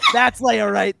 That's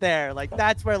Leia right there. Like,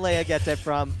 that's where Leia gets it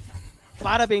from.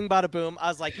 Bada bing, bada boom. I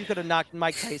was like, you could have knocked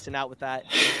Mike Tyson out with that.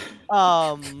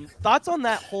 Thoughts on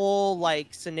that whole,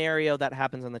 like, scenario that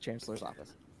happens in the Chancellor's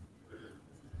office?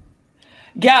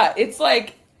 Yeah, it's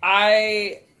like,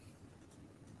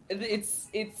 it's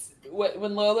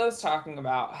when Lolo's talking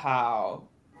about how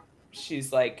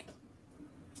she's like,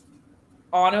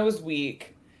 Anna was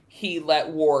weak. He let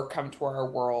war come to our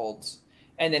world.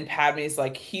 And then Padme's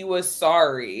like, he was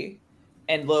sorry.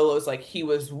 And Lolo's like, he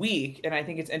was weak. And I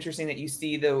think it's interesting that you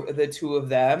see the two of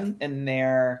them and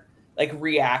their like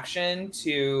reaction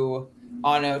to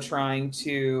Anno trying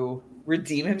to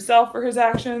redeem himself for his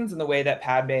actions and the way that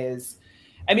Padme is.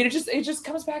 I mean, it just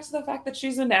comes back to the fact that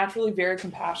she's a naturally very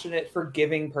compassionate,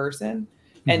 forgiving person.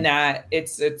 And that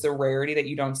it's a rarity that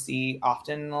you don't see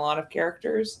often in a lot of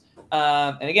characters.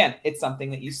 And again, it's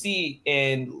something that you see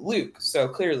in Luke so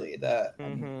clearly.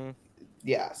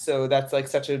 Yeah, so that's like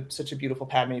such a beautiful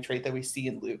Padme trait that we see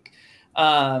in Luke.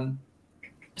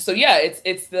 So yeah,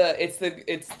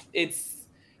 it's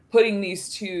putting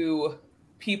these two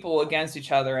people against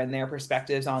each other and their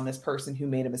perspectives on this person who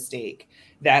made a mistake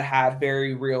that had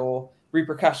very real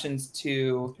repercussions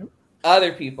to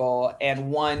other people, and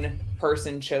one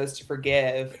person chose to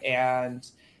forgive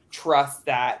and trust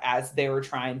that as they were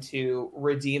trying to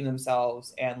redeem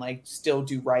themselves and like still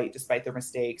do right despite their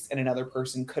mistakes, and another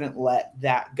person couldn't let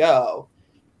that go,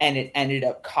 and it ended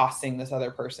up costing this other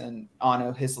person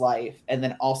Anno his life. And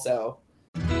then also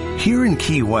here in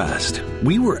Key West,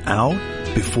 we were out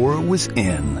before it was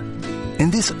in. In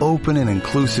this open and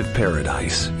inclusive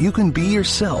paradise, you can be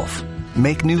yourself,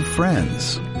 make new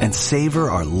friends, and savor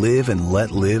our live and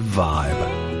let live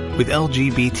vibe. With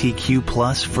LGBTQ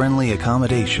plus friendly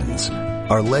accommodations,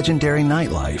 our legendary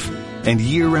nightlife, and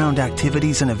year-round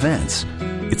activities and events,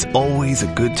 it's always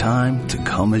a good time to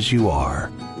come as you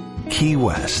are. Key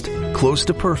West, close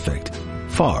to perfect,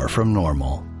 far from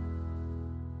normal.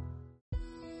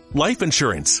 Life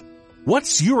insurance.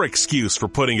 What's your excuse for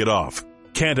putting it off?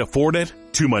 Can't afford it?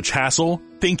 Too much hassle?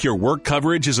 Think your work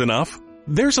coverage is enough?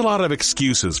 There's a lot of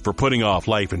excuses for putting off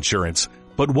life insurance,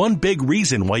 but one big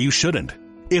reason why you shouldn't.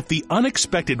 If the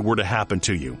unexpected were to happen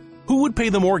to you, who would pay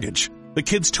the mortgage, the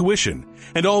kids' tuition,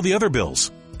 and all the other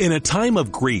bills? In a time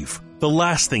of grief, the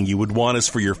last thing you would want is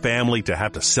for your family to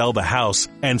have to sell the house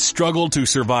and struggle to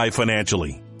survive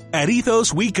financially. At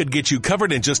Ethos, we could get you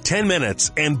covered in just 10 minutes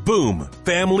and boom,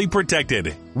 family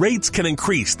protected. Rates can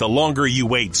increase the longer you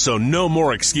wait, so no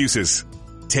more excuses.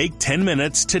 Take 10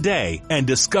 minutes today and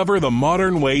discover the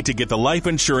modern way to get the life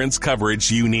insurance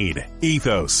coverage you need.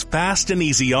 Ethos, fast and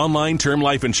easy online term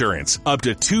life insurance. Up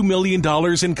to $2 million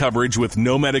in coverage with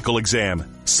no medical exam.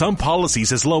 Some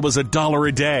policies as low as $1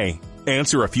 a day.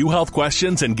 Answer a few health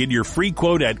questions and get your free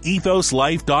quote at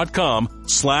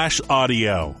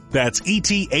ethoslife.com/audio. That's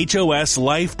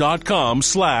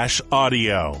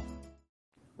ethoslife.com/audio.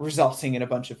 Resulting in a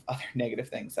bunch of other negative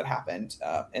things that happened.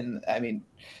 And I mean,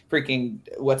 freaking,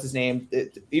 what's his name?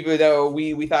 Even though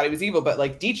we thought he was evil, but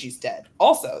like Dichi's dead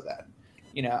also then,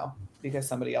 because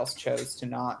somebody else chose to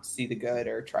not see the good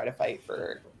or try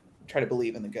to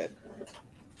believe in the good.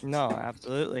 No,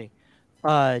 absolutely.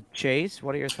 Chase,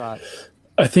 what are your thoughts?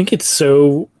 I think it's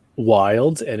so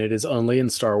wild, and it is only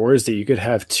in Star Wars, that you could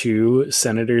have 2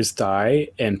 senators die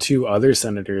and 2 other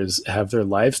senators have their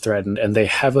lives threatened, and they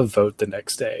have a vote the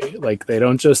next day. Like, they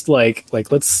don't just like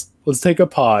let's take a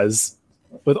pause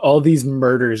with all these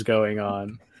murders going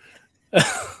on.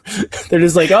 They're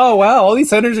just like, oh wow, all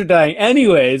these senators are dying.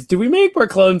 Anyways, do we make more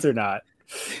clones or not?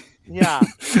 Yeah.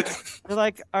 They're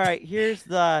like, all right, here's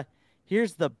the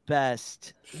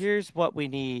best. Here's what we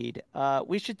need.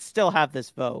 We should still have this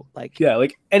vote.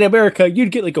 In America,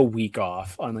 you'd get like a week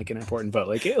off on like an important vote.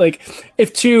 Like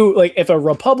if a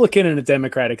Republican and a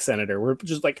Democratic senator were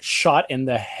just like shot in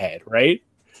the head, right?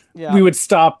 Yeah. We would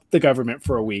stop the government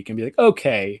for a week and be like,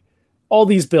 okay, all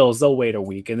these bills, they'll wait a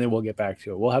week and then we'll get back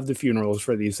to it. We'll have the funerals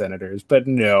for these senators. But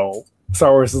no,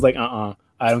 Star Wars is like, I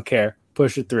don't care.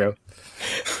 Push it through.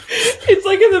 It's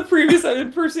like in the previous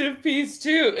In Pursuit of Peace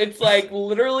too. It's like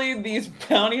literally these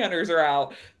bounty hunters are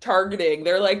out targeting.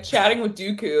 They're like chatting with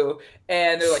Dooku,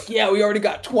 and they're like, "Yeah, we already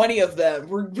got 20 of them.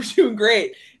 We're doing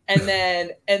great." And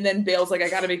then Bale's like, "I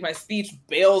got to make my speech."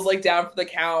 Bale's like down for the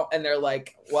count, and they're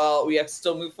like, "Well, we have to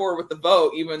still move forward with the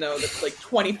vote, even though the like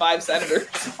 25 senators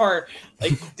are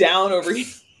like down over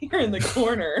here in the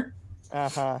corner."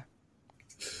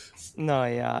 No,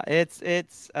 yeah, it's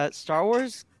Star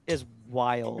Wars is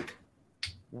wild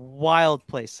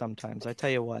place sometimes. I tell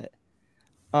you what.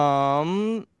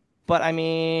 But I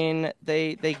mean,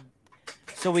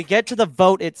 so we get to the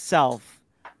vote itself.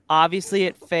 Obviously,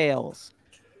 it fails.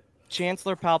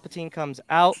 Chancellor Palpatine comes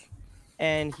out,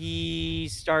 and he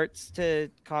starts to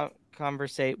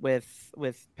conversate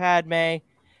with Padme,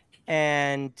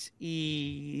 and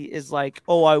he is like,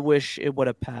 "Oh, I wish it would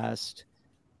have passed."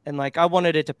 And like, I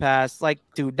wanted it to pass. Like,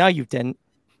 dude, no, you didn't.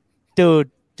 Dude,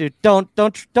 don't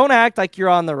act like you're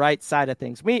on the right side of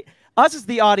things. Us as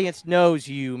the audience knows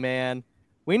you, man.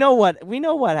 We know what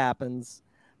happens.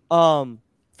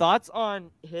 Thoughts on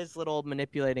his little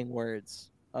manipulating words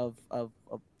of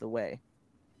the way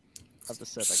of the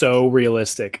Sith? So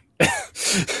realistic.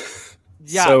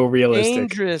 Yeah, so realistic.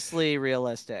 Dangerously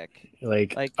realistic.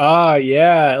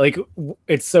 Yeah, like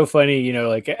it's so funny,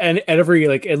 and every,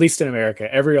 like, at least in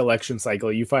America, every election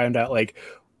cycle you find out like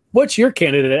what's your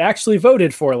candidate actually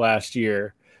voted for last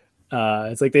year.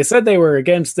 It's like they said they were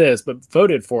against this but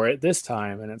voted for it this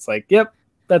time, and it's like, yep,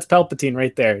 that's Palpatine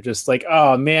right there. Just like,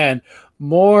 oh man,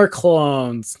 more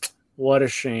clones. What a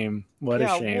shame. What a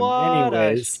shame.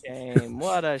 Anyways.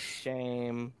 What a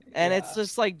shame. And it's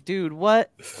just like, dude,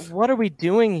 what are we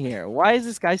doing here? Why is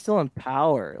this guy still in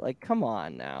power? Like, come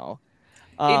on now.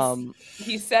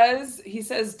 He says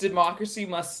democracy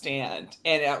must stand,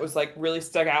 and that was like really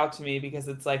stuck out to me, because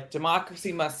it's like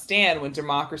democracy must stand when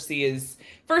democracy is,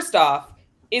 first off,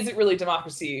 is it really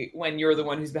democracy when you're the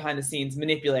one who's behind the scenes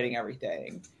manipulating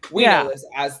everything? We know this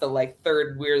as the like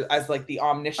the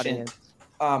omniscient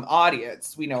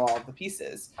audience. We know all of the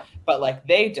pieces, but like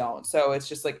they don't. So it's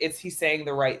just like he's saying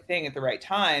the right thing at the right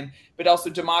time, but also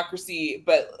democracy.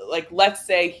 But like, let's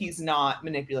say he's not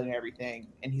manipulating everything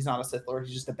and he's not a Sith Lord,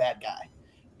 he's just a bad guy.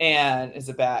 and is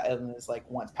like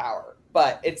wants power.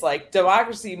 But it's like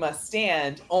democracy must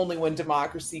stand only when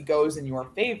democracy goes in your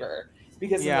favor.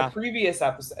 Because in the previous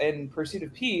episode, in Pursuit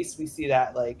of Peace, we see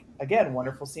that, like, again,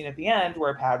 wonderful scene at the end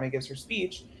where Padme gives her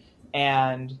speech,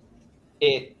 and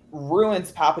it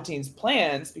ruins Palpatine's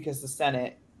plans because the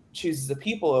Senate chooses the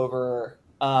people over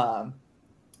the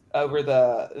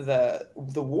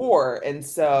war, and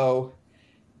so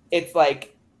it's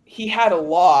like he had a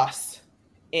loss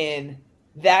in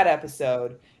that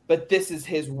episode, but this is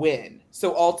his win.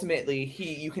 So ultimately,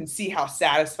 you can see how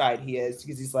satisfied he is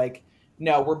because he's like,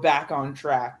 no, we're back on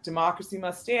track. Democracy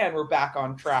must stand. We're back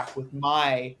on track with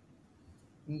my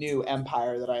new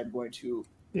empire that I'm going to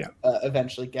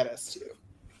eventually get us to.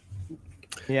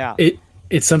 Yeah.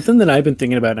 It's something that I've been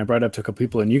thinking about, and I brought it up to a couple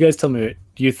people, and you guys tell me what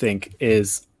you think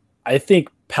is, I think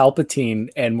Palpatine,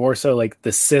 and more so like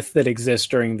the Sith that exists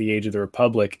during the Age of the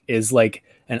Republic, is like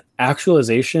an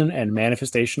actualization and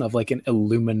manifestation of like an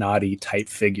Illuminati type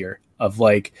figure of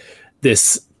like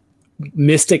this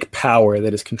mystic power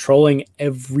that is controlling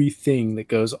everything that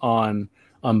goes on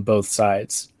both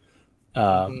sides.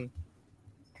 And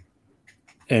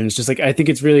it's just like, I think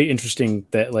it's really interesting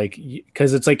that, like,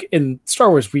 because it's like in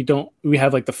Star Wars, we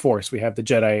have like the Force, we have the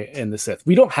Jedi and the Sith.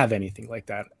 We don't have anything like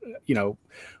that. You know,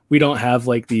 we don't have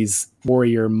like these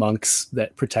warrior monks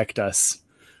that protect us.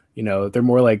 You know, they're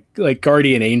more like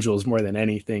guardian angels more than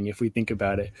anything, if we think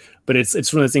about it. But it's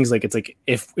one of those things, like, it's like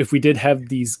if we did have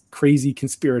these crazy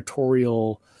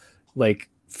conspiratorial like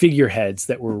figureheads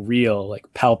that were real, like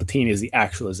Palpatine is the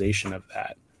actualization of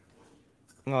that.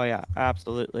 Oh yeah,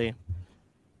 absolutely.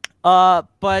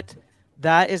 But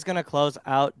that is gonna close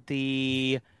out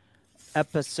the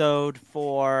episode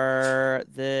for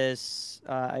this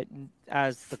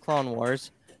as the Clone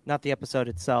Wars. Not the episode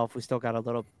itself. We still got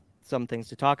some things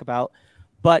to talk about.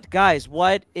 But guys,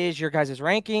 what is your guys'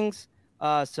 rankings?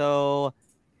 So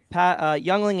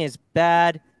Youngling is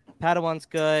bad, Padawan's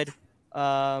good.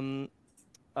 No,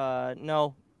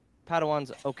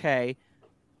 Padawan's okay.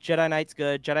 Jedi Knight's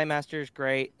good, Jedi Master's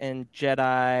great, and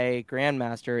Jedi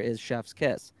Grandmaster is Chef's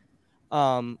Kiss.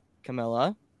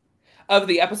 Camilla? Of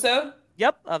the episode?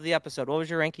 Yep, of the episode. What was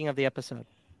your ranking of the episode?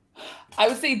 I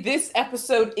would say this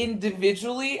episode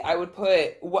individually, I would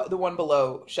put the one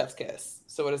below Chef's Kiss.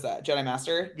 So what is that? Jedi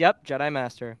Master? Yep, Jedi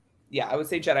Master. Yeah, I would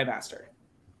say Jedi Master.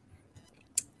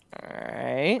 All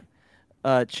right.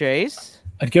 Chase?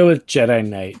 I'd go with Jedi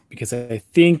Knight because I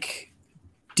think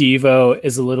Devo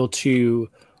is a little too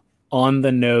on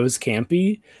the nose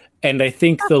campy, and I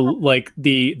think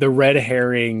the red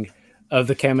herring of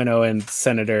the Kaminoan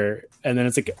senator, and then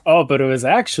it's like, oh, but it was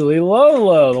actually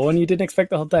Lolo, the one you didn't expect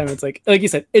the whole time. It's like you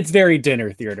said, it's very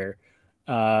dinner theater.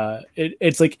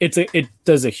 It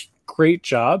does a great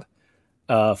job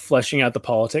fleshing out the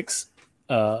politics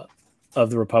of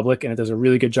the Republic, and it does a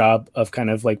really good job of kind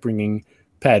of like bringing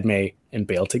Padme and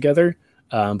Bail together.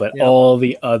 But all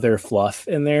the other fluff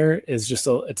in there is just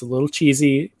it's a little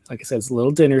cheesy. Like I said, it's a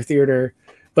little dinner theater,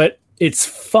 but it's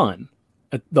fun.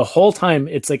 The whole time,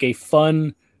 it's like a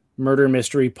fun murder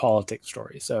mystery politics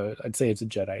story. So I'd say it's a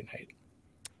Jedi Knight.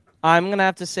 I'm gonna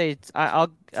have to say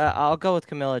I'll go with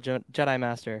Camilla, Jedi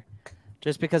Master,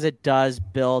 just because it does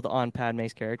build on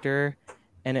Padme's character,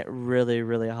 and it really,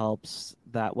 really helps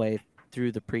that way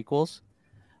through the prequels.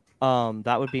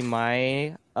 That would be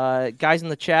my guys in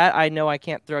the chat. I know I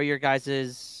can't throw your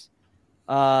guys's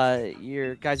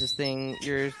thing,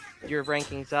 your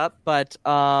rankings up, but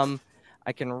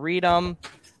I can read them.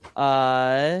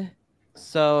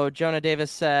 So Jonah Davis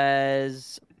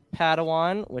says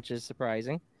Padawan, which is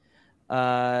surprising.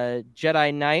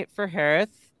 Jedi Knight for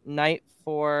Harith, Knight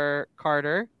for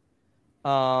Carter.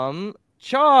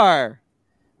 Char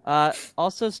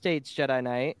also states Jedi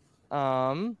Knight.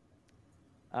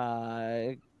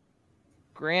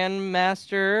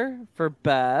 Grandmaster for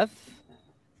Beth.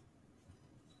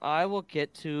 I will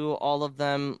get to all of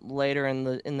them later in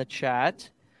the chat.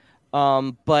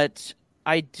 But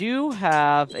I do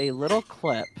have a little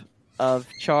clip of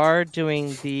Char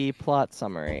doing the plot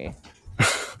summary.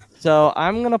 So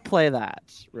I'm going to play that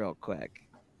real quick.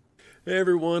 Hey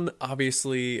everyone,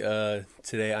 obviously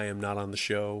today I am not on the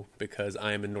show because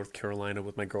I am in North Carolina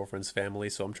with my girlfriend's family,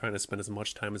 so I'm trying to spend as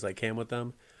much time as I can with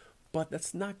them. But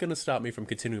that's not going to stop me from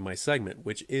continuing my segment,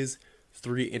 which is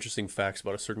 3 interesting facts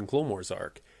about a certain Clone Wars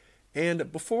arc.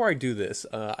 And before I do this,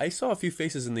 I saw a few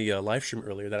faces in the live stream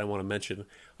earlier that I want to mention.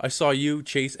 I saw you,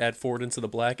 Chase, at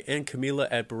Forwardintotheblack, and Camila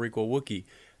at Boricuawookie.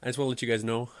 I just want to let you guys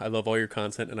know I love all your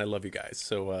content and I love you guys.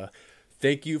 So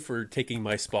thank you for taking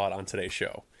my spot on today's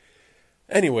show.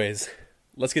 Anyways,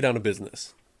 let's get down to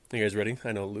business. Are you guys ready?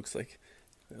 I know Luke's like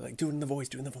doing the voice.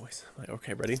 I'm like,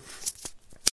 okay, ready?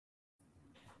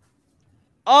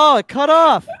 Oh, it cut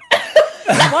off.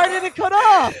 Why did it cut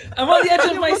off? I'm on the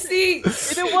edge of my seat.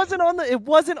 It wasn't on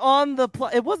the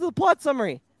plot. It wasn't the plot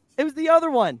summary. It was the other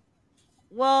one.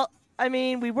 Well, I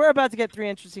mean, we were about to get 3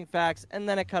 interesting facts, and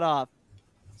then it cut off.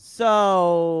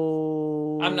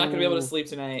 So I'm not gonna be able to sleep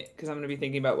tonight because I'm gonna be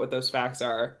thinking about what those facts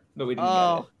are, but we didn't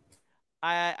get it.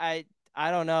 I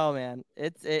don't know, man.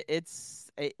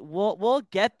 We'll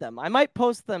get them. I might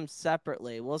post them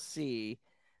separately. We'll see.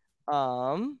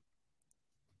 But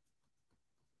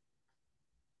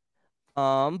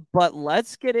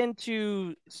let's get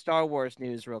into Star Wars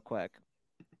news real quick.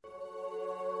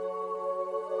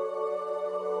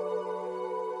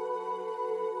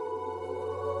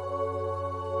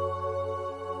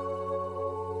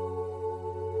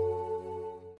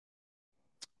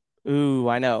 Ooh,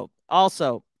 I know.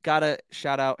 Also, gotta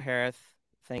shout out Harith.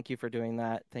 Thank you for doing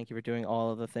that. Thank you for doing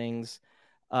all of the things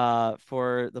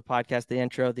for the podcast, the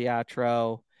intro, the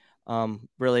outro.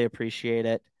 Really appreciate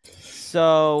it.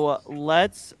 So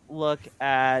let's look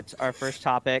at our first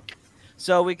topic.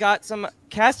 So we got some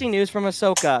casting news from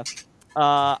Ahsoka.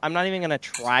 I'm not even gonna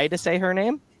try to say her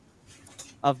name.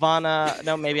 Ivana.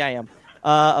 No, maybe I am.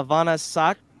 Ivana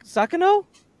Sakano.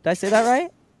 Did I say that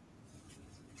right?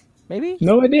 Maybe?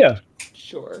 No idea.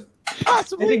 Sure.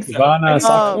 Possibly. I think so. Ivana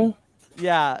Sakano?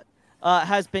 Yeah.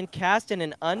 Has been cast in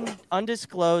an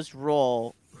undisclosed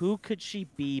role. Who could she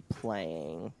be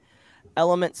playing?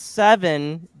 Element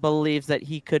 7 believes that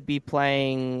he could be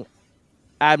playing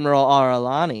Admiral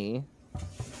Aralani,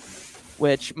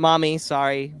 which, mommy,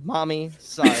 sorry. Did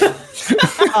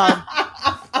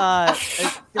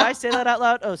I say that out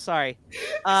loud? Oh, sorry.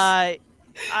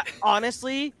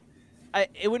 Honestly,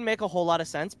 it would make a whole lot of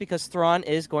sense because Thrawn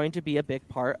is going to be a big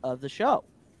part of the show.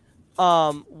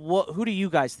 Who do you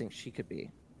guys think she could be?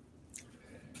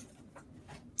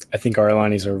 I think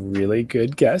Aralani's a really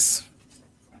good guess.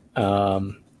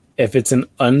 If it's an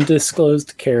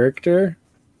undisclosed character,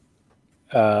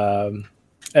 I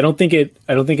don't think it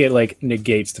like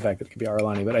negates the fact that it could be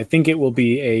Aralani, but I think it will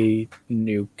be a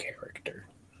new character.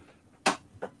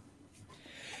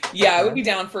 Yeah, I would be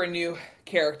down for a new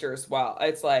character as well.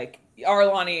 It's like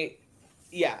Aralani.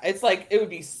 Yeah, it's like it would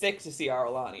be sick to see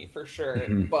Aralani for sure.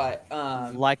 Mm-hmm. But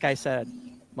like I said,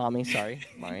 mommy, sorry.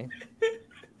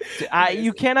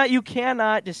 You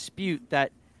cannot dispute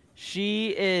that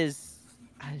she's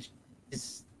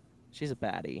a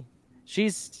baddie.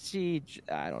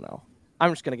 I don't know.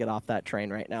 I'm just gonna get off that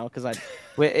train right now because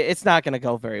it's not gonna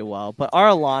go very well. But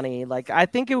Aralani, like, I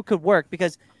think it could work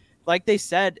because, like they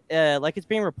said, like it's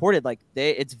being reported, like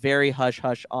it's very hush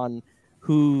hush on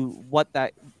who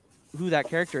that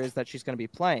character is that she's gonna be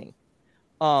playing.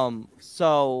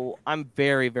 So I'm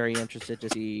very, very interested to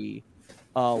see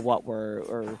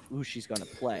who she's gonna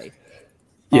play.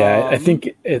 Yeah, I think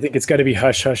it's got to be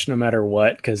hush hush no matter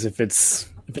what, because if it's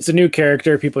a new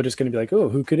character, people are just going to be like, oh,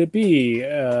 who could it be?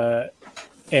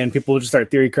 And people will just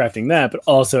start theory crafting that. But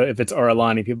also, if it's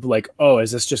Aralani, people are like, oh,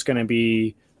 is this just going to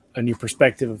be a new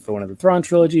perspective for one of the Thrawn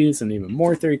trilogies and even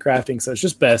more theory crafting? So it's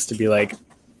just best to be like,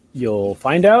 you'll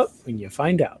find out when you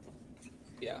find out.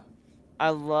 Yeah,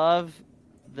 I love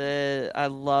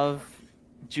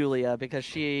Julia because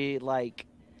she like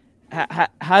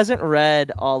hasn't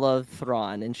read all of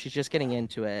Thrawn and she's just getting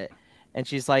into it, and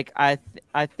she's like, I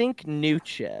think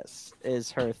Nuchis is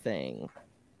her thing,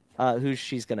 who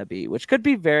she's gonna be, which could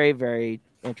be very, very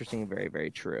interesting and very,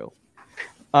 very true.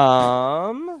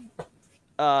 So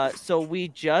we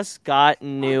just got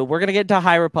new. We're gonna get into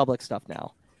High Republic stuff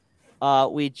now.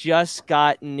 We just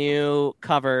got new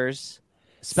covers,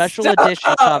 special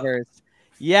edition covers.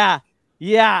 Yeah,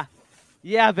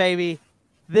 baby.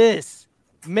 This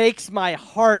makes my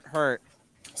heart hurt.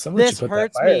 This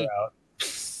hurts me.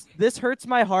 This hurts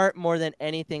my heart more than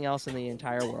anything else in the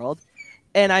entire world.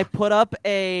 And I put up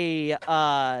hold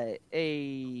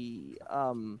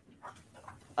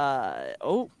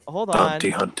on. Bounty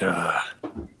Hunter.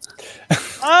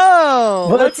 Oh,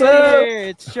 what's look up? here.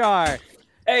 It's Char.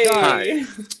 Hey. Hi.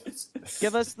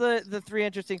 Give us the 3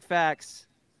 interesting facts.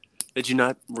 Did you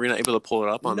not? Were you not able to pull it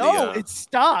up on the? No, it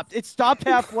stopped. It stopped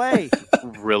halfway.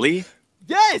 Really?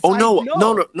 Yes. Oh no!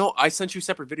 I sent you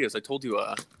separate videos. I told you.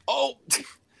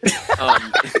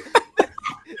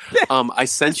 I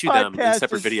sent you them in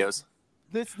separate videos.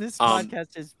 This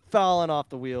podcast is falling off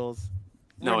the wheels.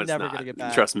 No, We're it's never not. gonna get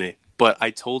back. Trust me. But I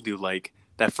told you, like,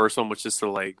 that first one was just to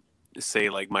like say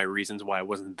like my reasons why I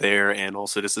wasn't there, and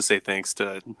also just to say thanks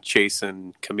to Chase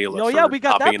and Camila for we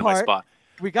got hopping that into my part. spot.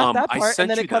 We got that part, and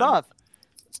then it cut off.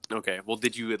 Okay. Well,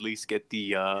 did you at least get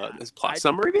the this plot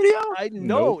summary video? I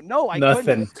Nope. no, I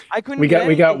Nothing. couldn't. We got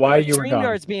get why anything. you were gone.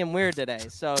 StreamYard's being weird today.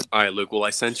 So All right, Luke. Well,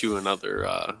 I sent you another.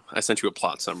 I sent you a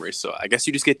plot summary, so I guess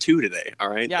you just get 2 today. All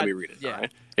right. Yeah, Let me read it. yeah. All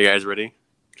right. You guys ready?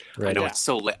 Right. I know Yeah. it's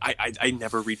so late. I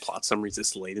never read plot summaries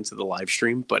this late into the live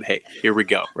stream, but hey, here we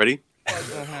go. Ready?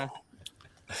 uh-huh.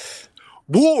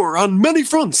 War on many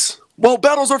fronts. While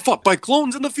battles are fought by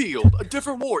clones in the field, a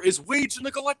different war is waged in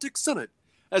the Galactic Senate.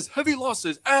 As heavy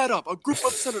losses add up, a group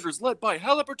of senators led by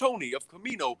Halibertoni of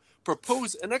Camino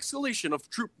propose an escalation of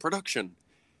troop production.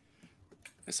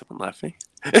 Is someone laughing?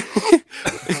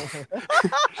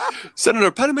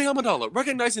 Senator Padme Amidala,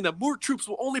 recognizing that more troops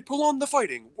will only prolong the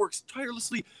fighting, works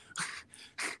tirelessly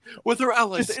with her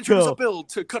allies to introduce a bill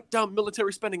to cut down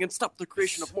military spending and stop the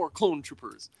creation of more clone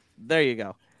troopers. There you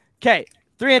go. Okay,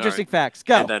 3 interesting facts.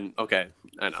 Go. And then, okay,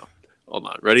 I know. Hold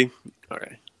on. Ready? All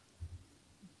right.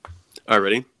 All right,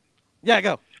 ready? Yeah,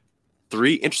 go.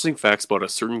 3 interesting facts about a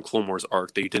certain Clone Wars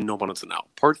arc that you didn't know about until now.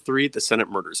 Part 3, the Senate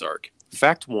Murders arc.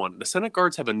 Fact 1, the Senate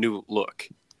guards have a new look.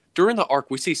 During the arc,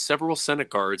 we see several Senate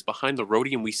guards behind the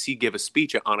Rodian we see give a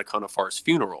speech at Anakana Far's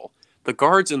funeral. The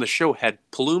guards in the show had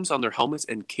plumes on their helmets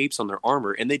and capes on their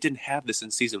armor, and they didn't have this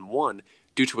in Season 1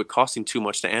 due to it costing too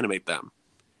much to animate them.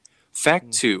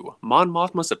 Fact 2, Mon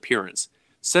Mothma's appearance.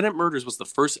 Senate Murders was the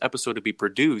first episode to be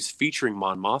produced featuring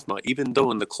Mon Mothma, even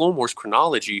though in the Clone Wars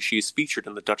chronology she is featured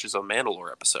in the Duchess of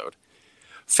Mandalore episode.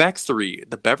 Fact 3,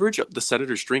 the beverage the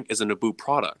senators drink is a Naboo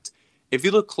product. If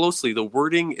you look closely, the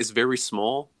wording is very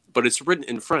small, but it's written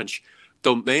in French,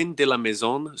 Domaine de la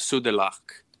Maison sous de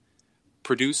l'Arc,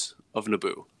 produce of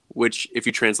Naboo, which if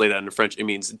you translate that into French, it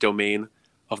means domain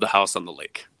of the house on the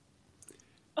lake.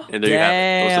 And there you have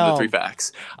it. Those are the 3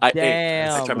 facts. I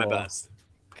tried my best.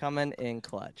 Coming in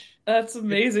clutch. That's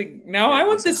amazing. Now I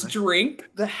want this drink.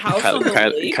 The house on the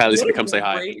lake. Kylie's What gonna a come say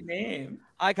hi. Great name.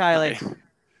 Hi, Kylie.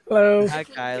 Hello. Hi,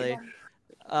 Kylie.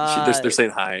 They're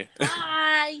saying hi.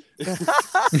 Hi.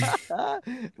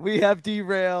 We have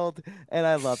derailed, and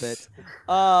I love it.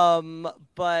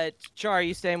 But Char, are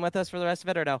you staying with us for the rest of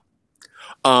it or no?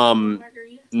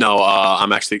 No.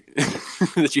 I'm actually.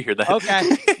 Did you hear that?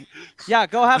 Okay. Yeah,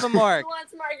 go have a mark. Who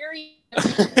wants margarita?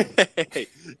 Hey,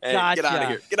 Gotcha. get out of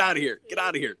here! Get out of here! Get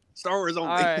out of here! Star Wars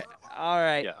only. All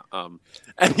right. Yeah.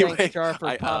 Anyway, Thanks, Char,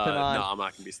 for popping on. No, I'm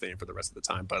not gonna be staying for the rest of the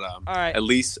time. But all right. At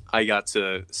least I got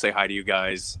to say hi to you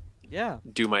guys. Yeah.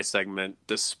 Do my segment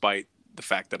despite the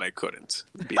fact that I couldn't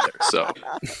be there. So,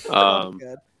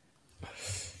 Good.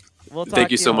 We'll talk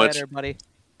thank you to so much, later, buddy.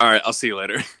 All right, I'll see you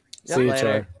later. Yep, See you, later.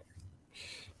 Char.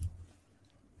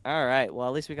 All right. Well,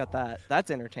 at least we got that. That's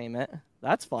entertainment.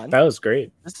 That's fun. That was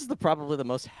great. This is probably the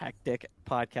most hectic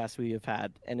podcast we have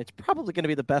had, and it's probably going to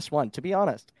be the best one, to be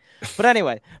honest. But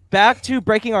anyway, back to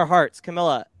Breaking Our Hearts.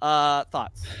 Camilla,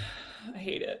 thoughts? I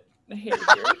hate it. I hate it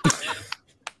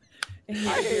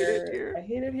here. I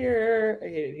hate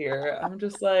it here. I'm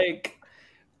just like,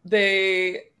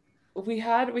 we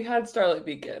had Starlight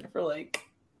Beacon for like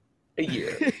a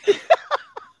year.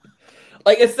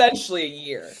 Like essentially a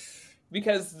year.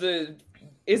 Because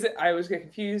I always get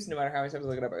confused no matter how many times I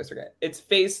look it up, I always forget. It's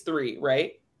phase 3,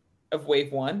 right? Of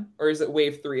wave 1? Or is it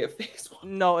wave 3 of phase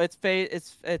 1? No, it's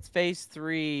phase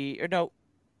 3 or no,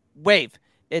 wave.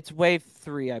 It's wave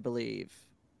 3, I believe.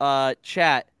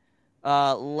 Chat,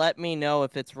 let me know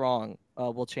if it's wrong.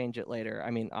 We'll change it later.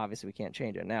 I mean, obviously we can't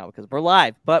change it now because we're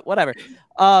live, but whatever.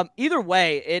 Either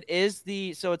way, it's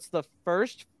the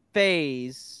first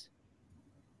phase.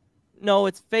 No,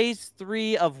 it's phase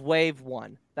 3 of wave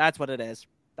 1. That's what it is.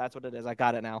 I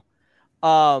got it now.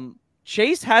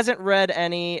 Chase hasn't read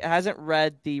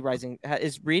the Rising,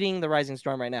 is reading the Rising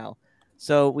Storm right now.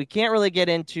 So we can't really get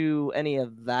into any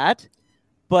of that.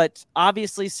 But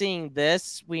obviously seeing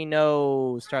this, we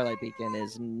know Starlight Beacon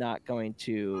is not going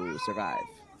to survive.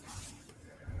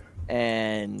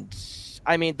 And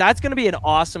I mean, that's going to be an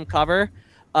awesome cover.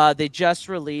 They just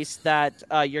released that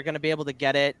you're going to be able to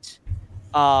get it.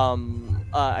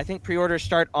 I think pre-orders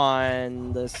start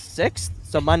on the 6th,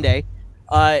 so Monday.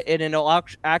 And it'll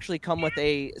actually come with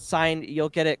you'll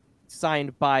get it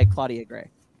signed by Claudia Gray.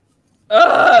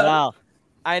 Wow.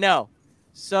 I know.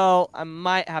 So I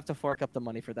might have to fork up the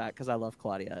money for that because I love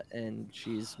Claudia and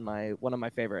she's one of my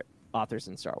favorite authors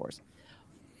in Star Wars.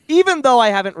 Even though I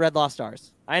haven't read Lost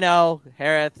Stars. I know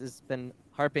Harith has been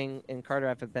harping and Carter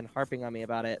have been harping on me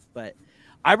about it, but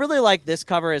I really like this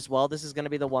cover as well. This is going to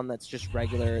be the one that's just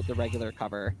the regular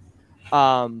cover.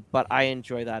 But I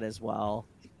enjoy that as well.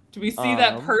 Do we see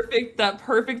that perfect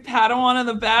Padawan in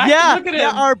the back? Yeah, look at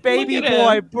him. Our baby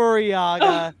boy,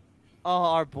 Boricuawookie. Oh,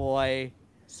 our boy.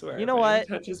 I swear, you know what?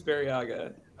 Touches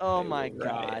Boricuawookie. Oh my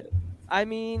God. I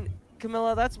mean,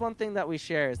 Camilla, that's one thing that we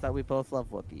share is that we both love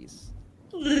Wookiees.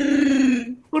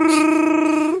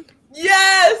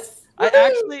 Yes.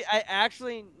 I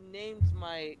actually named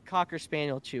my Cocker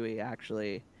Spaniel Chewy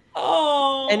actually.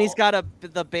 Oh. And he's got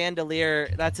the bandolier.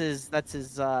 That's his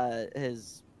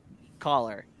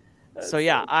collar. So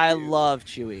yeah, I love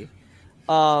Chewy.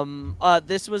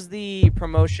 This was the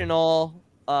promotional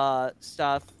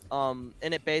stuff. And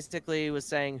it basically was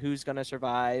saying who's gonna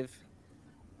survive.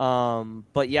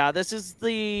 But yeah, this is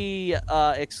the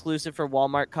exclusive for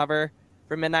Walmart cover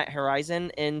for Midnight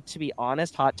Horizon. And to be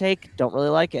honest, hot take, don't really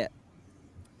like it.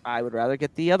 I would rather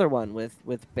get the other one with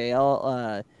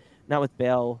Bale. Not with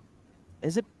Bale.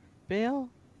 Is it Bale?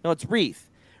 No, it's Wreath.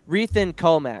 Wreath and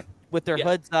Comac with their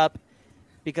hoods up,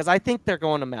 because I think they're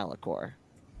going to Malachor.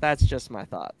 That's just my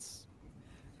thoughts.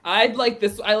 I'd like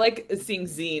this. I like seeing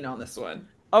Zine on this one.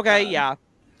 Okay, yeah.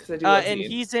 Because I do love and Zine.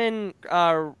 he's in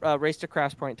Race to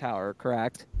Crash Point Tower,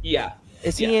 correct? Yeah.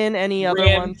 Is he in any other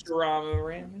ones? Ram,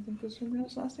 I think was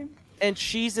his last name. And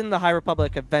she's in the High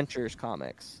Republic Adventures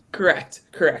comics. Correct.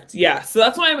 Yeah. So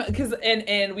that's why I'm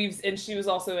and she was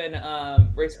also in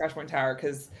Race to Crash Point Tower,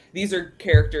 because these are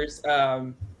characters,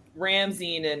 Ram,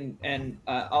 Zine, and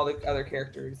all the other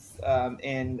characters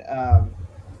in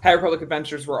High Republic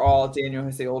Adventures were all Daniel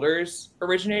Jose Older's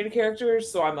originated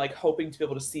characters. So I'm like hoping to be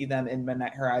able to see them in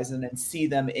Midnight Horizon and see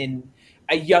them in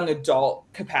a young adult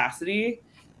capacity.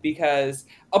 Because,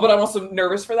 but I'm also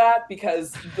nervous for that,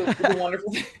 because the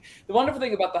wonderful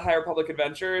thing about the High Republic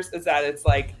Adventures is that it's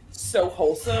like so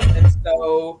wholesome and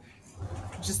so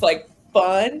just like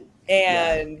fun,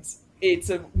 and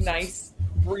it's a nice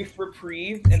brief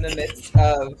reprieve in the midst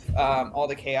of all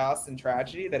the chaos and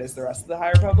tragedy that is the rest of the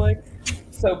High Republic.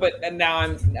 So, and now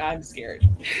I'm scared.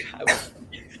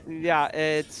 Yeah,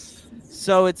 it's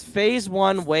phase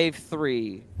 1, wave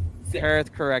 3.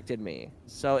 Kareth corrected me.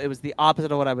 So it was the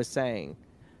opposite of what I was saying.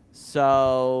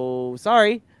 So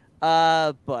sorry.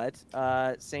 But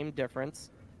same difference.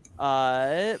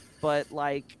 But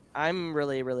like I'm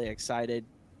really, really excited.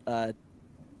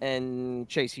 And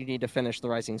Chase, you need to finish The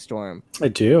Rising Storm. I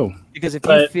do. Because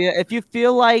if you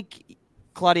feel like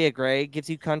Claudia Gray gives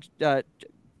you gut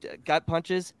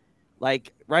punches,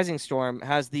 like Rising Storm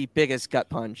has the biggest gut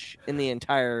punch in the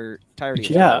entirety of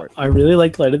Star Wars. I really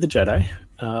liked Light of the Jedi.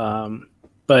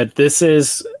 But this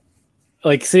is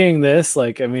like seeing this,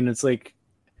 like, I mean, it's like,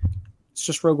 it's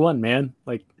just Rogue One, man.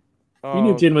 Like, we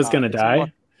knew Din was going to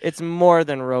die. It's more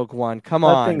than Rogue One. Come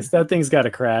on. That thing's got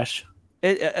to crash.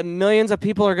 Millions of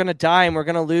people are going to die, and we're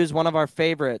going to lose one of our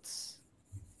favorites.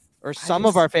 Or some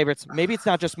of our favorites. Maybe it's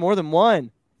not just more than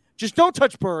one. Just don't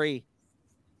touch Burry.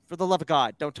 For the love of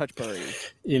God, don't touch Burry.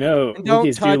 You know,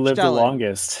 Wookiees do live the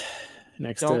longest.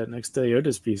 Next to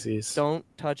Yoda's species. Don't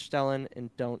touch Stellan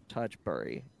and don't touch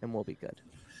Burry, and we'll be good.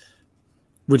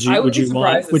 Would you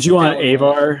want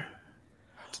Avar?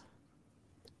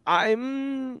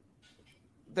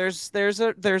 There's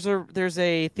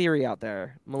a theory out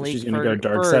there. Malik, she's gonna go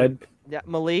dark side. Yeah,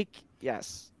 Malik.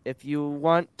 Yes. If you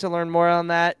want to learn more on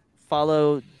that,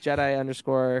 follow the Jedi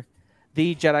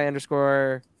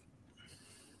 _Jedi_smart.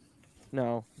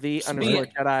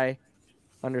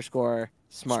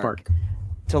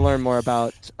 To learn more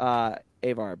about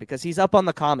Avar, because he's up on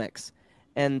the comics,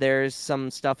 and there's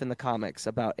some stuff in the comics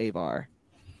about Avar,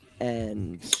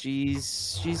 and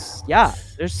she's there's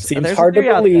hard to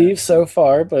believe so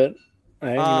far, but I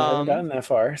haven't gotten that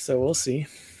far, so we'll see.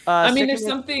 I mean, there's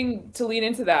something to lean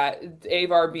into that,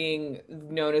 Avar being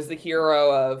known as the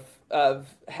hero of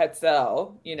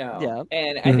Hetzel,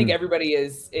 and I think everybody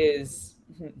is.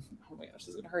 Oh my gosh, this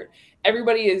is gonna hurt.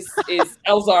 Everybody is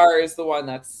Elzar is the one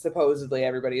that's supposedly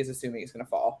everybody is assuming is going to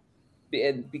fall,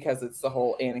 because it's the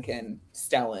whole Anakin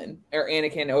Stellan, or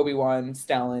Anakin Obi-Wan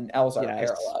Stellan Elzar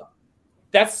parallel.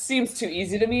 That seems too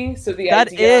easy to me. So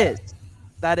that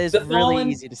is really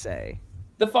easy to say.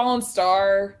 The fallen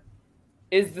star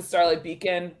is the Starlight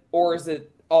Beacon, or is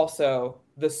it also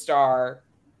the star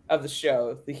of the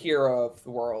show, the hero of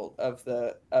the world of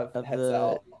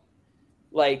Hetzel?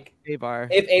 Like Avar.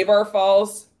 If Avar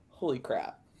falls, holy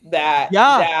crap. That's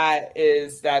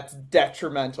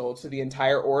detrimental to the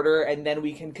entire order. And then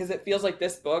we can, because it feels like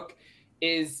this book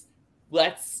is,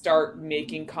 let's start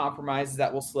making compromises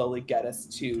that will slowly get us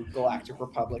to Galactic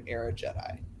Republic era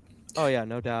Jedi. Oh yeah,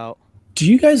 no doubt. Do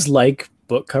you guys like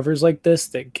book covers like this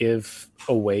that give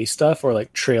away stuff, or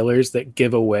like trailers that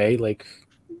give away like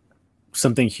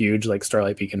something huge like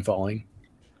Starlight Beacon falling?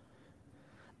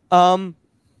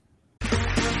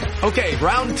 Okay,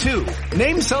 round 2.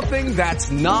 Name something that's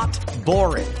not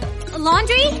boring. A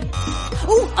laundry?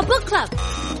 Ooh, a book club.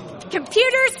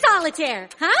 Computer solitaire,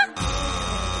 huh?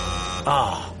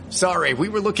 Ah, Sorry, we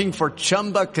were looking for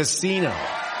Chumba Casino.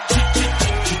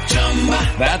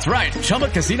 That's right.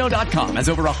 ChumbaCasino.com has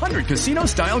over 100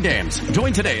 casino-style games.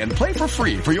 Join today and play for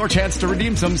free for your chance to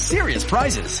redeem some serious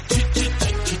prizes.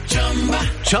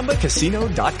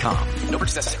 ChumbaCasino.com. No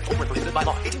purchase necessary. Void where prohibited by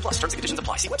law. 18+. Terms and conditions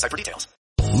apply. See website for details.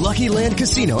 Lucky Land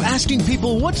Casino, asking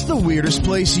people, what's the weirdest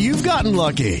place you've gotten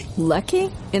lucky?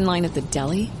 Lucky? In line at the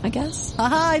deli, I guess?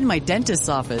 Aha, in my dentist's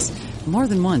office. More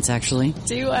than once, actually.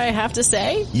 Do I have to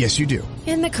say? Yes, you do.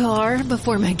 In the car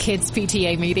before my kids'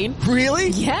 PTA meeting. Really?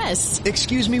 Yes.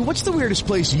 Excuse me, what's the weirdest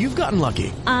place you've gotten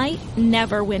lucky? I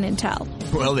never win and tell.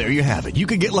 Well, there you have it. You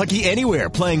can get lucky anywhere,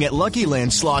 playing at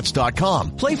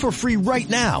LuckyLandSlots.com. Play for free right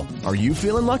now. Are you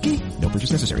feeling lucky? No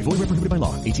purchase necessary. Void where prohibited by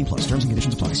law. 18+. Terms and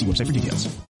conditions apply. See website for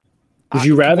details. Would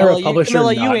you rather a publisher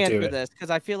Camilla, not you do answer it? this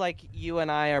because I feel like you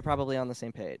and I are probably on the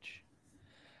same page.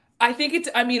 I think it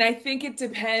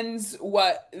depends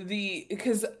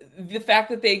because the fact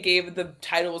that they gave the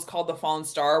title was called The Fallen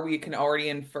Star, we can already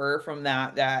infer from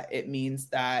that it means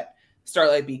that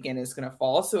Starlight Beacon is going to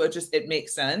fall. So it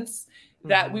makes sense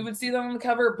that we would see them on the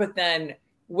cover. But then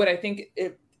what I think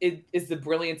it is the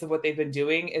brilliance of what they've been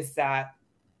doing is that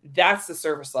that's the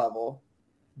surface level,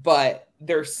 but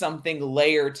there's something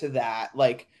layered to that.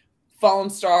 Like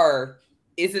Fallen Star,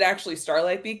 is it actually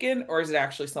Starlight Beacon or is it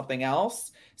actually something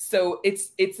else? So I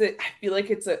feel like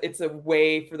it's a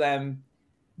way for them.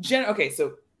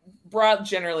 So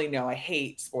generally, no, I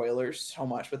hate spoilers so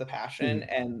much with a passion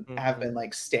and have been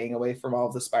like staying away from all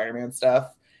of the Spider-Man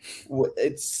stuff.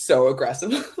 It's so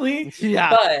aggressively.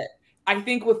 Yeah. But I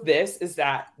think with this is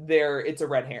that it's a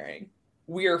red herring.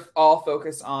 We are all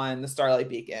focused on the Starlight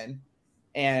Beacon,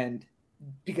 and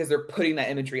because they're putting that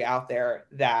imagery out there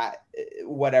that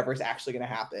whatever's actually going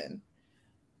to happen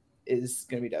is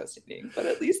going to be devastating. But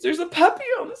at least there's a puppy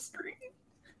on the screen.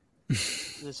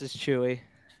 This is Chewy.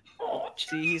 Oh,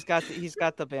 see, he's got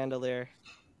the bandolier.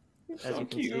 As you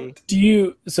can see.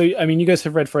 You guys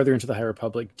have read further into the High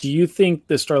Republic. Do you think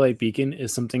the Starlight Beacon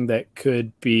is something that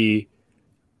could be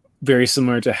very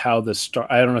similar to how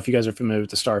I don't know if you guys are familiar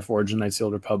with the Star Forge and Knights of the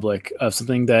Old Republic, of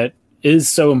something that is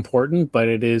so important, but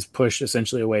it is pushed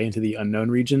essentially away into the unknown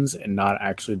regions and not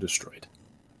actually destroyed?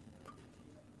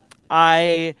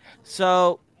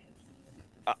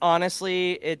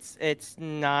 Honestly, it's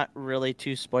not really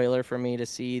too spoiler for me to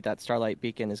see that Starlight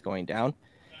Beacon is going down,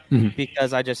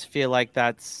 because I just feel like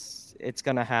it's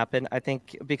gonna happen. I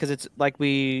think because it's like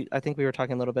I think we were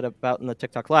talking a little bit about in the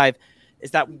TikTok live,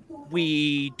 is that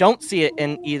we don't see it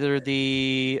in either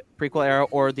the prequel era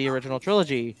or the original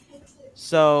trilogy.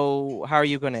 So how are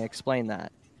you going to explain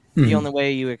that? The only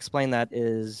way you explain that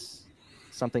is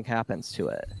something happens to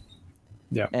it.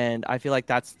 Yeah. And I feel like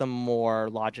that's the more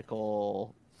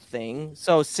logical thing.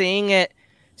 So seeing it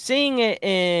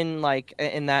in like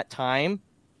in that time,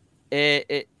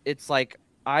 it's like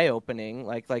eye-opening,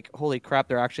 like holy crap,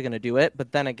 they're actually going to do it.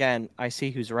 But then again, I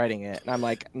see who's writing it, and I'm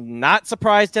like not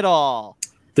surprised at all.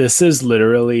 This is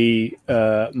literally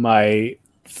my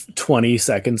 20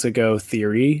 seconds ago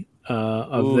theory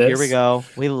of this. Here we go.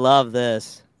 We love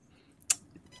this.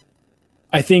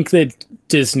 I think that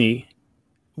Disney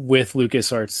with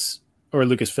LucasArts or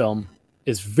Lucasfilm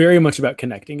is very much about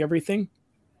connecting everything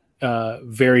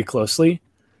very closely.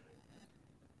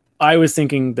 I was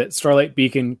thinking that Starlight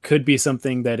Beacon could be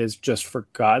something that is just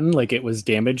forgotten, like it was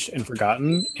damaged and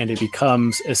forgotten, and it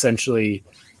becomes essentially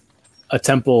a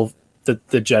temple that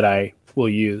the Jedi will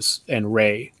use, and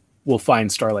Rey will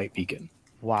find Starlight Beacon.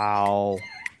 Wow.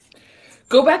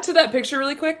 Go back to that picture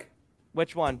really quick.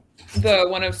 Which one? The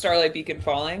one of Starlight Beacon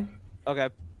falling. Okay.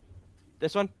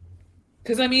 This one?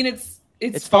 Because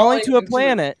it's falling to a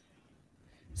planet.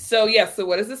 So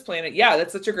what is this planet? Yeah,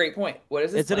 that's such a great point. What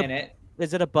is this planet?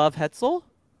 Is it above Hetzel?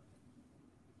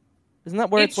 Isn't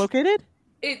that where it's located?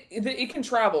 It can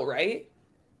travel, right?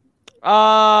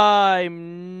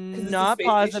 I'm not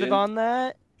positive station. on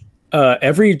that.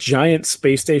 Every giant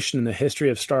space station in the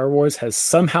history of Star Wars has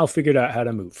somehow figured out how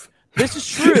to move. This is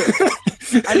true.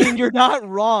 I mean, you're not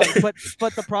wrong, but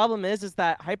the problem is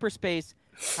that hyperspace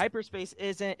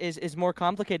is more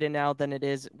complicated now than it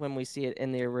is when we see it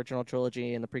in the original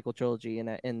trilogy and the prequel trilogy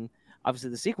and obviously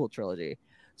the sequel trilogy.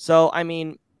 So I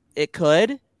mean, it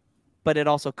could, but it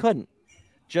also couldn't.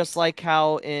 Just like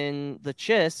how in the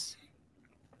Chiss,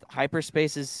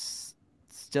 hyperspace is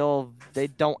still, they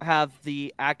don't have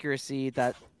the accuracy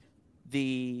that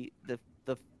the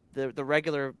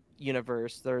regular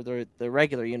universe, the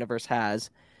regular universe has,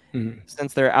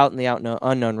 since they're out in the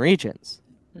unknown regions.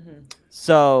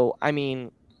 So I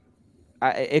mean,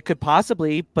 it could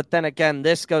possibly, but then again,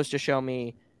 this goes to show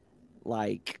me,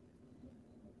 like,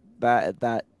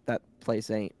 that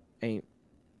place ain't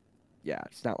yeah,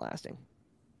 it's not lasting.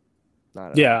 Not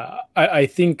at all. Yeah, I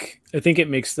think it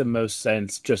makes the most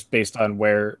sense just based on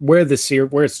where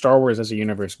Star Wars as a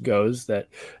universe goes, that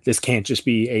this can't just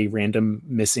be a random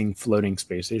missing floating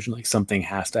space station. Like something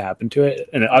has to happen to it,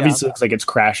 and it obviously looks like it's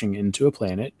crashing into a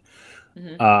planet.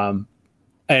 Mm-hmm.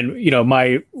 And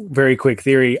my very quick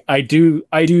theory, I do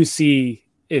see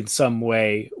in some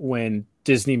way when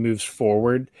Disney moves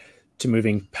forward to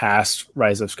moving past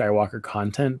Rise of Skywalker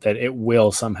content, that it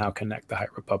will somehow connect the High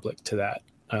Republic to that.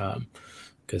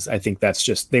 Because I think that's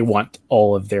just, they want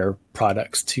all of their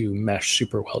products to mesh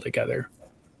super well together.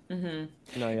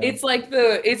 Mm-hmm. No, yeah. It's like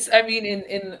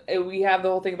we have the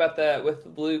whole thing about with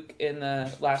Luke in the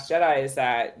Last Jedi is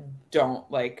that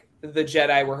the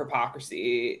Jedi were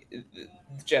hypocrisy,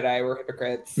 the Jedi were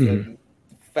hypocrites and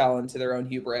fell into their own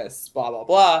hubris, blah blah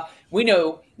blah. We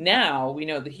know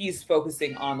that he's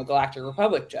focusing on the Galactic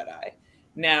Republic Jedi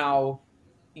now.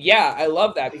 Yeah, I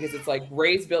love that because it's like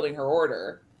Rey's building her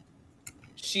order.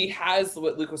 She has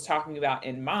what Luke was talking about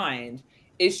in mind.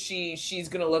 She's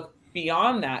going to look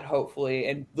beyond that, hopefully,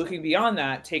 and looking beyond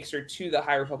that takes her to the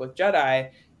High Republic Jedi.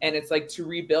 And it's like, to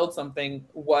rebuild something,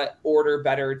 what order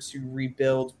better to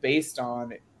rebuild based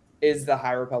on is the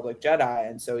High Republic Jedi.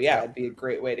 And so, it'd be a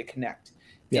great way to connect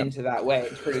into that way,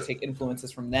 and for her to take influences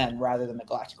from them rather than the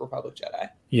Galactic Republic Jedi.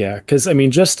 Yeah, because I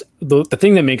mean, just the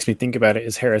thing that makes me think about it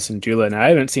is Hera Syndulla. And I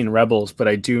haven't seen Rebels, but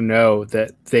I do know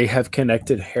that they have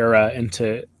connected Hera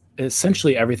into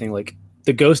essentially everything. Like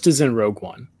the Ghost is in Rogue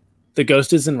One, the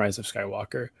Ghost is in Rise of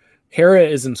Skywalker, Hera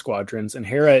is in Squadrons, and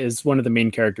Hera is one of the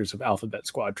main characters of Alphabet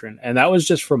Squadron. And that was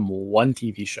just from one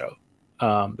TV show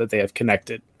that they have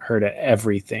connected her to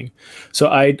everything. So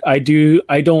I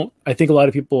think a lot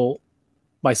of people,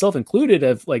 myself included,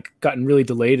 have like gotten really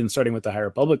delayed in starting with the High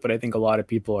Republic, but I think a lot of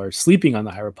people are sleeping on the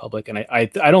High Republic. And I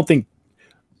don't think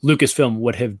Lucasfilm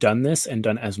would have done this and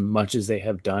done as much as they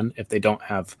have done if they don't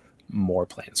have more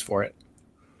plans for it.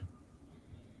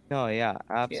 Oh yeah,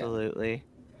 absolutely.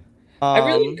 I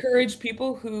really encourage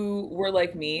people who were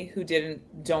like me, who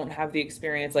don't have the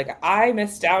experience. Like, I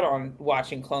missed out on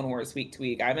watching Clone Wars week to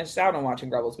week. I missed out on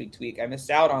watching Rebels week to week. I missed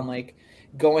out on like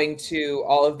going to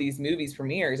all of these movies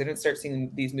premieres. I didn't start seeing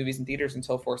these movies in theaters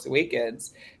until Force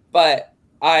Awakens. But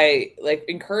I like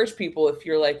encourage people, if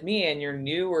you're like me and you're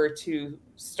newer to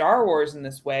Star Wars in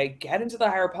this way, get into the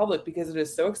High Republic, because it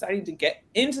is so exciting to get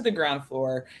into the ground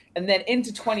floor and then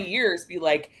into 20 years be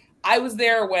like, I was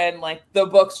there when like the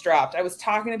books dropped. I was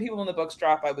talking to people when the books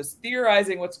dropped. I was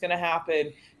theorizing what's going to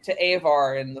happen to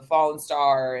Avar and the Fallen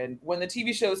Star. And when the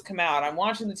TV shows come out, I'm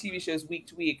watching the TV shows week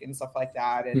to week and stuff like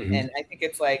that. And and I think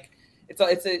it's like it's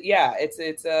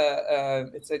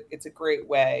a great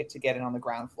way to get in on the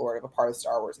ground floor of a part of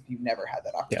Star Wars if you've never had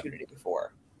that opportunity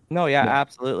before. No,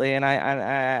 absolutely. And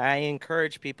I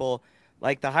encourage people,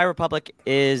 like, the High Republic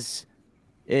is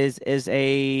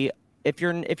a, if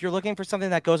you're looking for something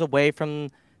that goes away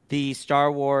from the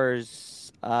Star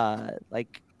Wars,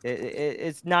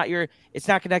 it's not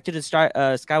connected to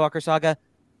Skywalker Saga.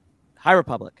 High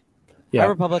Republic. High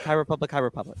Republic.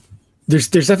 There's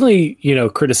definitely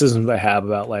criticisms I have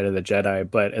about Light of the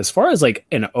Jedi, but as far as like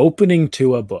an opening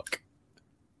to a book,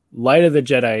 Light of the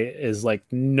Jedi is like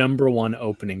number one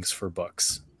openings for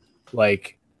books.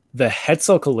 Like the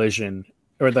Hetzel collision,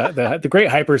 or the great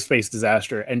hyperspace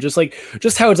disaster, and just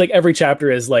how it's like every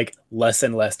chapter is like less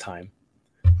and less time,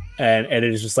 and it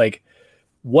is just like,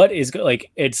 what is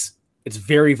like, it's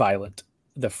very violent.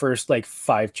 The first like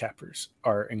 5 chapters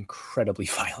are incredibly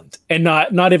violent, and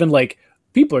not even like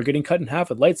people are getting cut in half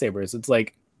with lightsabers. It's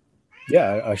like,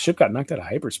 yeah, a ship got knocked out of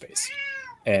hyperspace,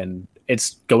 and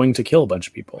it's going to kill a bunch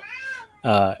of people.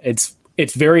 It's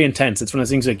very intense. It's one of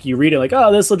those things like you read it like,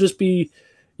 oh, this will just be.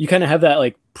 You kind of have that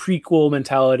like prequel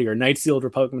mentality or Knights of the Old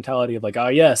Republic mentality of like, oh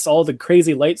yes, all the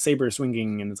crazy lightsaber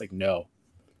swinging, and it's like, no,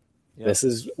 this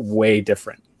is way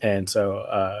different. And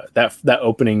so that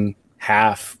opening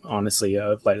half, honestly,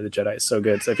 of Light of the Jedi is so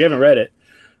good. So if you haven't read it,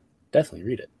 definitely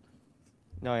read it.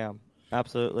 No, yeah,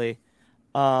 absolutely.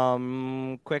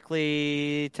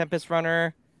 Quickly, Tempest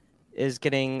Runner is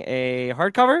getting a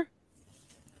hardcover.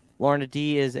 Lorna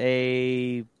D is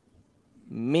a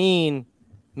mean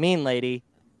lady.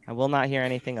 I will not hear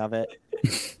anything of it.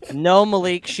 No,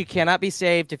 Malik, she cannot be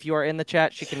saved. If you are in the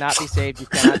chat, she cannot be saved. You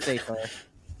cannot save her.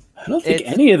 I don't think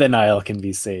any of the Nile can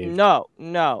be saved. No.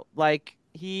 Like,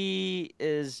 he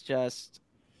is just,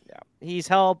 he's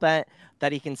hell bent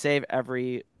that he can save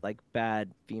every like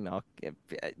bad female,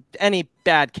 any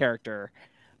bad character.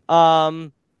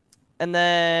 And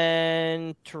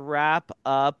then to wrap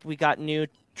up, we got new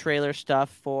trailer stuff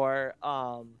for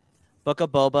Book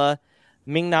of Boba.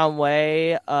 Ming-Na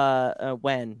Wen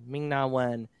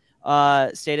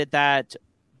stated that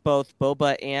both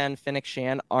Boba and Fennec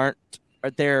Shan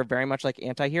they're very much like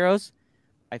anti-heroes.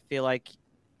 I feel like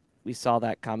we saw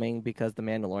that coming because the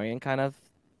Mandalorian kind of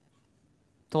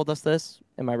told us this.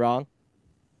 Am I wrong?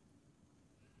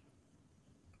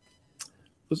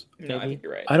 No, I think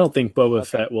you're right. I don't think Boba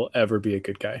Fett will ever be a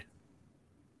good guy.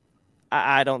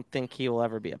 I don't think he will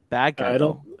ever be a bad guy. I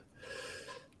don't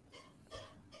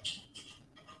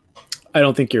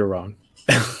think you're wrong.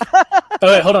 Oh,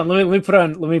 wait, hold on. Let me put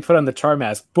on the char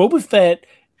mask. Boba Fett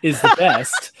is the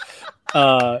best.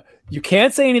 You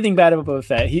can't say anything bad about Boba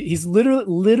Fett. He's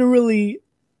literally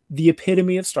the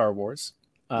epitome of Star Wars.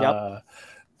 Yep.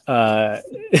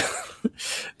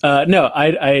 No,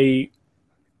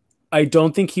 I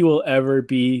don't think he will ever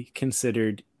be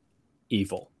considered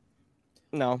evil.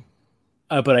 No.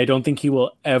 But I don't think he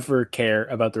will ever care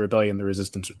about the rebellion, the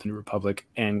resistance, or the New Republic,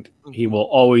 and he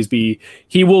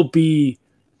will be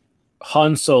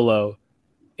Han Solo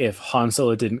if Han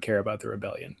Solo didn't care about the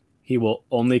rebellion. He will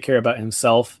only care about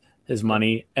himself, his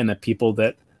money, and the people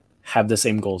that have the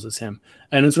same goals as him.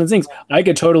 And it's one of the things I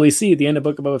could totally see at the end of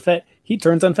Book of Boba Fett, he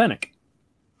turns on Fennec.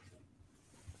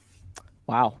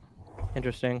 Wow.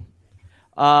 Interesting.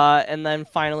 And then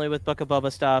finally with Book of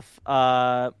Boba stuff,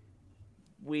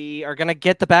 we are going to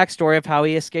get the backstory of how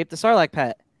he escaped the Sarlacc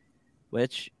pit,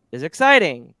 which is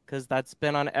exciting because that's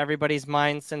been on everybody's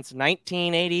mind since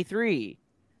 1983.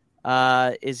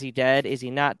 Is he dead? Is he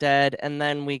not dead? And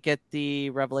then we get the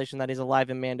revelation that he's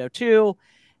alive in Mando 2,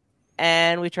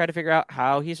 and we try to figure out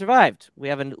how he survived. We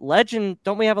have a legend.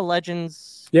 Don't we have a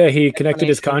Legends? Yeah, he connected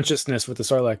his consciousness with the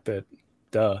Sarlacc pit.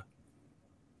 Duh.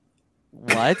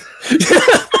 What?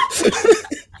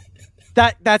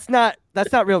 That's not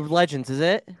real Legends, is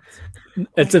it?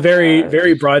 It's a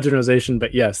very broad generalization,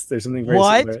 but yes, there's something very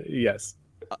similar. Yes.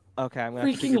 Okay, I'm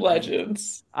gonna freaking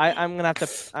Legends. I'm gonna have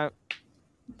to.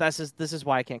 This is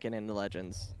why I can't get into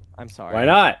Legends. I'm sorry. Why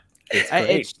not? It's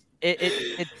great.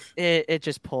 It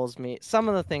just pulls me. Some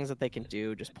of the things that they can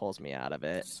do just pulls me out of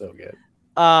it. So good.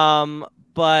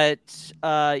 But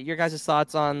your guys'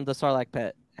 thoughts on the Sarlacc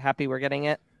pit? Happy we're getting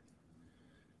it?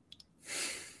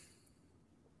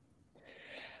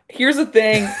 Here's the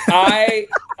thing. I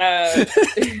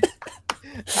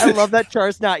love that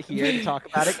Char's not here to talk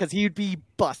about it because he'd be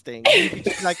busting. He'd be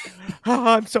just like, oh,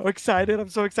 I'm so excited. I'm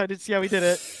so excited to see how he did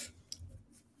it.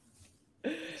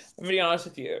 I'm going to be honest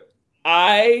with you.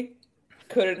 I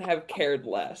couldn't have cared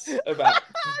less about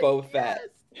Boba Fett.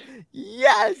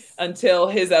 Yes. Until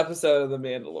his episode of The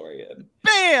Mandalorian.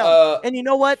 Bam! And you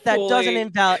know what?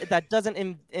 That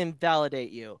doesn't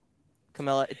invalidate you,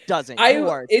 Camilla. It doesn't. You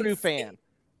are a true fan.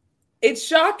 It's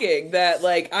shocking that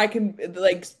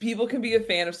people can be a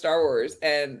fan of Star Wars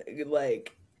and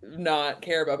not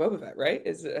care about Boba Fett, right?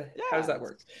 How does that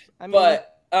work? No.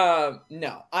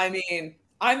 I mean,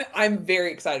 I'm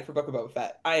very excited for Book of Boba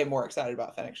Fett. I am more excited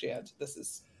about Fennec Shand. This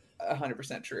is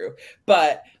 100% true.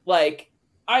 But I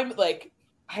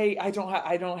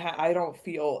don't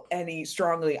feel any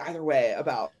strongly either way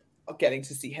about getting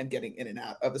to see him getting in and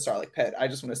out of the Sarlacc pit. I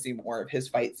just want to see more of his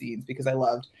fight scenes because I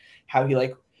loved how he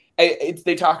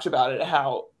they talked about it,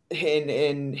 how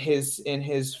in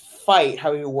his fight,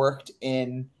 how he worked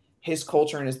in his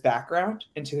culture and his background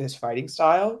into his fighting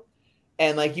style.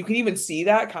 And you can even see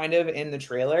that kind of in the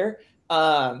trailer.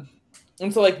 And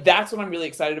so that's what I'm really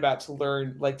excited about, to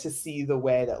learn, to see the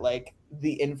way that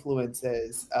the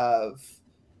influences of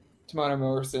Temuera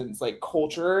Morrison's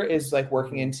culture is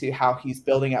working into how he's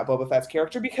building out Boba Fett's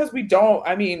character, because we don't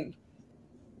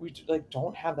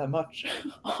have that much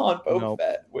on Boba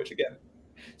Fett, which again,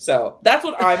 so that's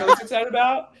what I'm most excited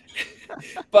about.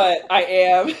 But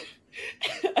I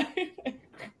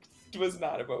was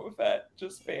not a Boba Fett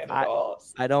just fan at all.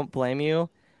 I don't blame you,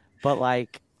 but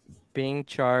being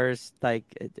Char's,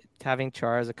 having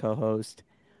Char as a co-host,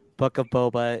 Book of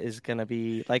Boba is gonna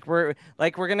be we're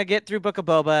gonna get through Book of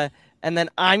Boba, and then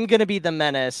I'm gonna be the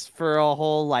menace for a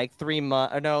whole 3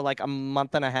 months, or no, a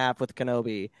month and a half with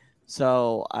Kenobi.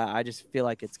 So I just feel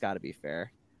like it's got to be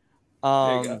fair.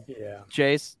 Yeah,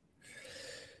 Jace.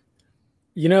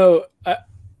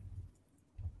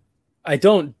 I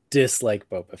don't dislike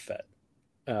Boba Fett.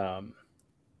 I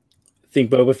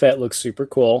think Boba Fett looks super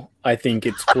cool. I think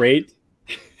it's great.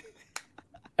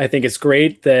 I think it's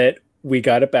great that we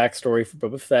got a backstory for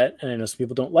Boba Fett, and I know some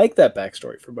people don't like that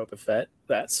backstory for Boba Fett.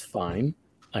 That's fine.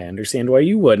 I understand why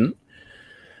you wouldn't.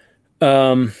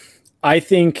 I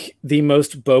think the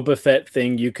most Boba Fett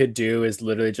thing you could do is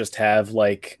literally just have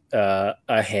a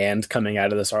hand coming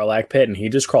out of the Sarlacc pit, and he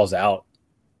just crawls out.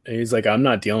 And he's like, I'm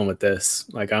not dealing with this.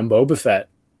 I'm Boba Fett,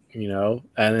 And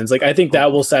it's I think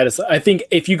that will satisfy. I think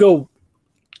if you go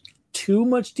too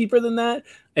much deeper than that,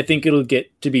 I think it'll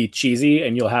get to be cheesy,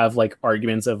 and you'll have like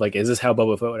arguments of like, is this how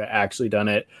Boba Fett would have actually done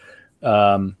it? We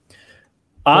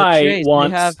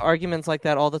have arguments like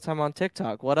that all the time on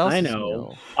TikTok. What else? I is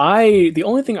know. new? The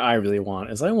only thing I really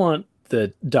want is I want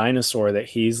the dinosaur that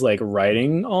he's like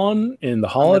riding on in the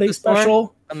holiday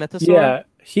special. A mythosaur? Yeah,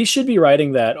 he should be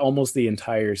riding that almost the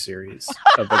entire series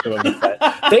of Book of Boba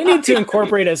Fett. They need to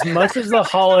incorporate as much as the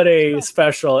holiday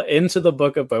special into the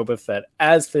Book of Boba Fett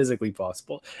as physically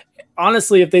possible.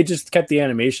 Honestly, if they just kept the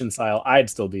animation style, I'd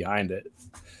still be behind it.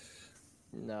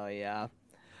 No, yeah.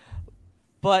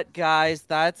 But guys,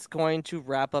 that's going to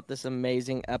wrap up this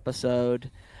amazing episode.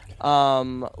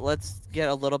 Let's get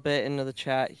a little bit into the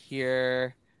chat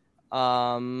here.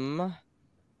 We're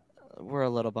a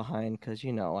little behind because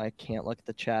I can't look at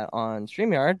the chat on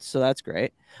StreamYard, so that's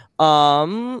great.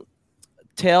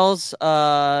 Tails,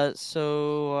 I'm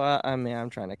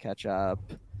trying to catch up.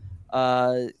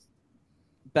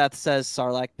 Beth says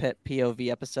Sarlacc Pit POV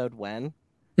episode when?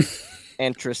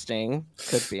 Interesting.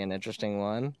 Could be an interesting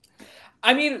one.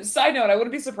 I mean, side note, I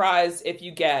wouldn't be surprised if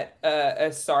you get a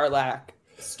Sarlacc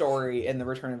story in the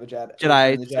Return of the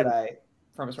Jedi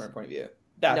from a certain point of view.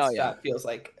 That feels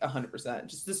like 100%.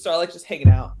 Just the Sarlacc just hanging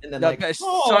out, and then I'm gonna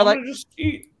just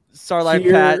eat.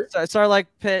 Sarlacc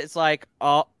Pit is like,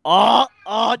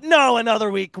 no, another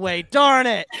week wait. Darn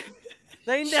it.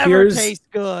 They never taste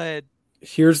good.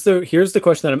 Here's the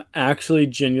question that I'm actually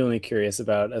genuinely curious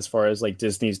about as far as like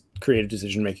Disney's creative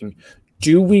decision making.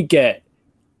 Do we get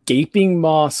gaping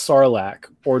maw Sarlacc,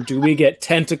 or do we get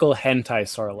tentacle hentai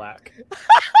Sarlacc?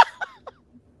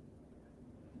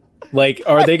 Like,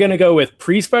 are they going to go with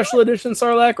pre-special edition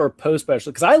Sarlacc or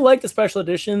post-special? Because I like the special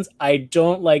editions. I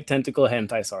don't like tentacle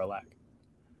hentai Sarlacc.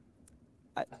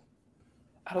 I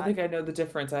don't think I know the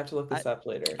difference. I have to look this up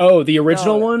later. Oh, the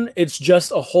original one, it's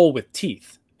just a hole with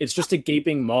teeth. It's just a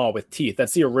gaping maw with teeth.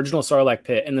 That's the original Sarlacc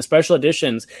Pit. In the special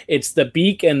editions, it's the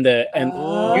beak and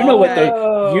you know what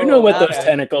those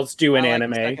tentacles do in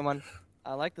anime.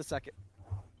 I like the second.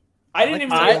 I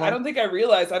don't think I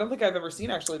realized. I don't think I've ever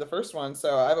seen actually the first one.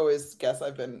 So I've always guessed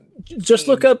I've been. Just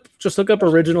look up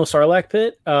original Sarlacc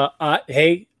Pit.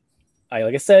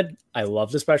 Like I said, I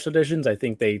love the special editions. I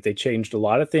think they changed a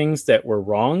lot of things that were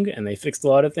wrong, and they fixed a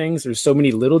lot of things. There's so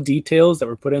many little details that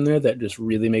were put in there that just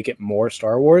really make it more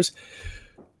Star Wars.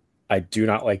 I do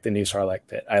not like the new Sarlacc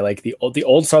Pit. I like the old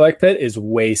Sarlacc Pit is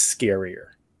way scarier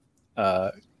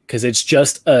because it's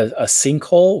just a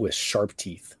sinkhole with sharp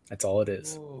teeth. That's all it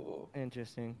is. Ooh,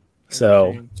 interesting.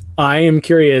 So I am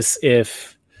curious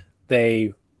if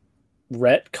they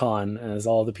retcon, as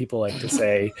all the people like to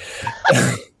say,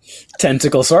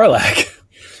 tentacle Sarlacc.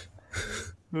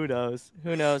 Who knows?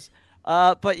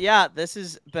 But yeah, this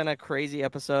has been a crazy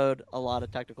episode. A lot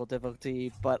of technical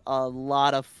difficulty, but a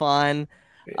lot of fun.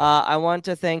 I want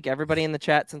to thank everybody in the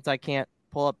chat. Since I can't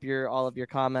pull up all of your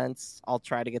comments, I'll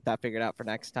try to get that figured out for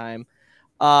next time.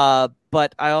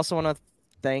 But I also want to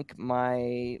thank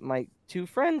my two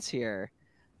friends here.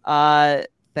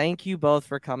 Thank you both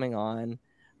for coming on.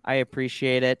 I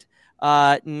appreciate it.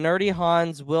 Nerdy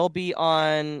Hans will be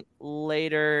on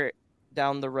later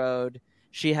down the road.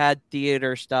 She had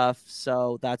theater stuff,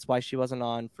 so that's why she wasn't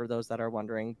on, for those that are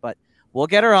wondering. But we'll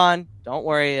get her on. Don't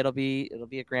worry, it'll be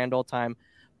a grand old time.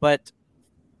 But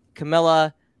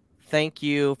Camilla, thank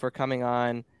you for coming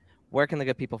on. Where can the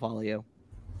good people follow you?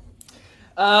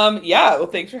 Well,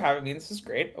 thanks for having me. This was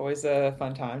great. Always a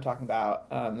fun time talking about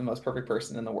the most perfect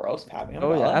person in the world, having him.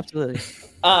 Yeah, absolutely.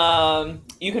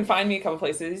 You can find me a couple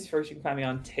places. First, you can find me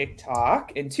on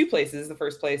TikTok in two places. The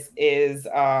first place is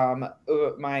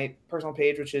my personal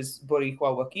page, which is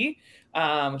Boricuawookie,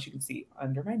 which you can see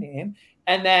under my name.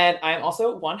 And then I'm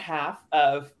also one half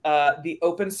of the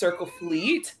Open Circle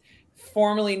Fleet,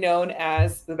 formerly known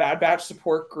as the Bad Batch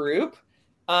Support Group.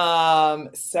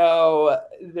 So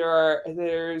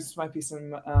there's might be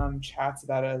some chats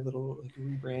about a little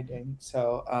rebranding.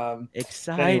 So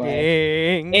exciting!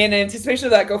 Anyway, in anticipation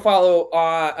of that, go follow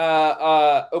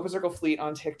Open Circle Fleet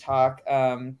on TikTok.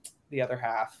 The other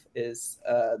half is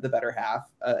the better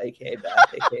half, aka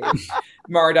Beth, aka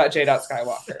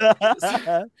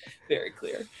Mara.j.skywalker. Very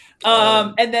clear.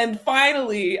 And then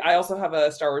finally, I also have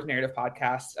a Star Wars narrative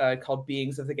podcast called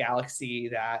Beings of the Galaxy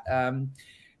that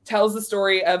tells the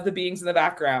story of the beings in the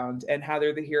background and how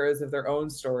they're the heroes of their own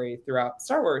story throughout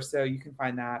Star Wars. So you can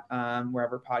find that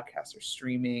wherever podcasts are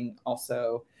streaming.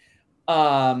 Also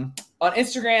on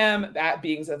Instagram at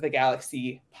Beings of the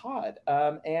Galaxy Pod.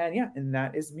 And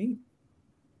that is me.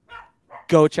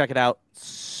 Go check it out.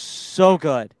 So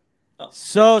good.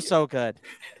 So good.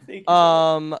 Thank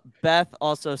you. Beth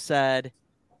also said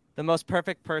the most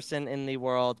perfect person in the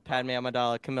world. Padme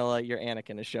Amidala, Camilla, you're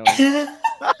Anakin is showing.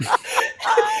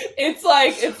 It's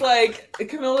like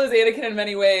Camilla is Anakin in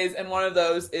many ways, and one of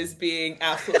those is being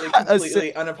absolutely,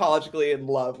 completely, unapologetically in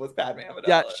love with Padme Amidala.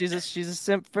 Yeah, she's a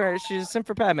simp for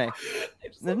Padme.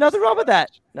 There's nothing wrong with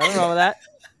that. Nothing wrong with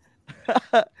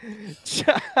that.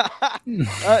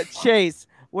 Chase,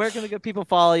 where can the good people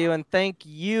follow you? And thank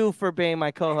you for being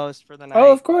my co-host for the night.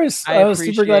 Oh, of course. I was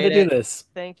super glad to do this.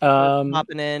 Thank you for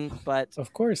popping in. But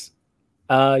of course.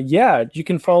 Yeah, you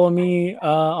can follow me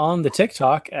on the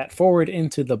TikTok at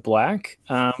Forwardintotheblack.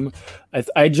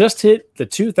 I just hit the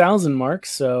 2,000 mark,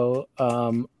 so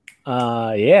yeah,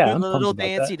 a little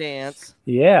dancey dance.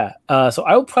 Yeah, so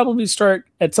I will probably start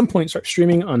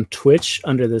streaming on Twitch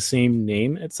under the same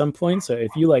name at some point. So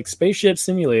if you like spaceship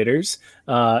simulators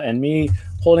and me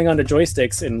holding onto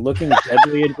joysticks and looking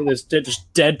deadly into this,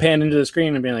 just deadpan into the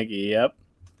screen and being like, "Yep,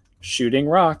 shooting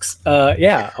rocks."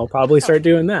 Yeah, I'll probably start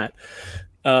doing that.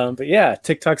 But yeah,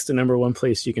 TikTok's the number one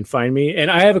place you can find me.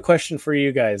 And I have a question for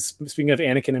you guys. Speaking of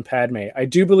Anakin and Padme, I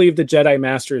do believe the Jedi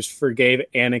Masters forgave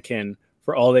Anakin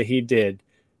for all that he did.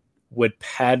 Would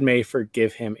Padme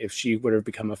forgive him if she would have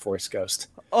become a Force ghost?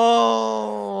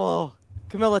 Oh,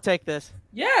 Camilla, take this.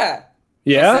 Yeah.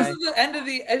 Yeah. This is the end of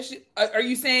the. Are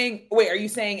you saying? Wait, are you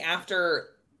saying after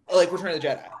like Return of the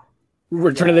Jedi?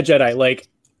 Return of the Jedi, like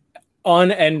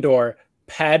on Endor,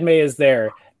 Padme is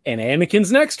there, and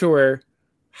Anakin's next to her.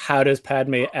 How does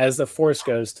Padme, as a Force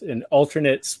ghost in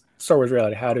alternate Star Wars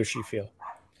reality, how does she feel?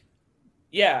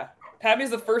 Yeah,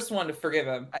 Padme's the first one to forgive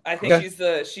him. I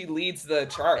think she leads the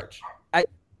charge. I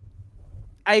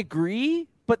agree,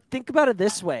 but think about it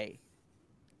this way.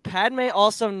 Padme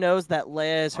also knows that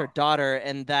Leia is her daughter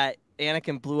and that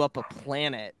Anakin blew up a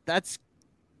planet. That's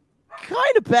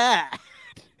kind of bad.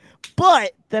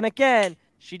 But then again,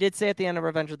 she did say at the end of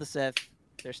Revenge of the Sith,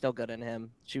 they're still good in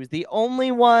him. She was the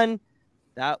only one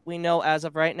that we know as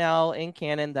of right now in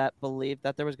canon that believed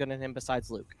that there was good in him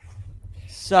besides Luke.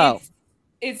 So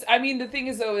I mean, the thing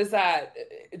is though, is that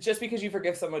just because you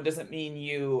forgive someone doesn't mean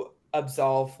you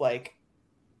absolve, like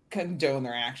condone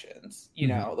their actions. You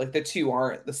know, like the two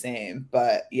aren't the same.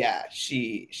 But yeah,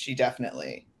 she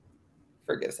definitely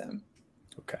forgives him.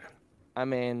 Okay. I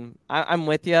mean, I'm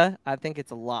with you. I think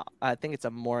it's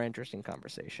a more interesting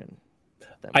conversation.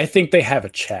 I think they have a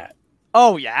chat.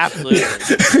 Oh yeah, absolutely.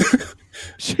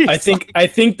 I think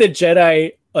the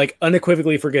Jedi like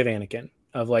unequivocally forgive Anakin.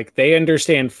 Of like they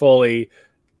understand fully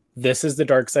this is the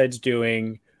dark side's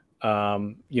doing.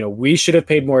 We should have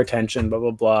paid more attention, blah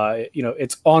blah blah.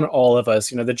 It's on all of us.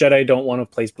 The Jedi don't want to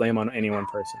place blame on any one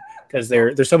person because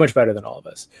they're so much better than all of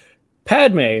us.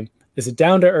 Padme is a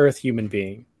down-to-earth human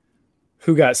being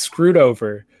who got screwed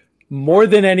over more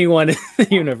than anyone in the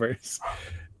universe.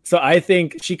 So I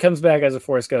think she comes back as a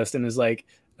Force ghost and is like,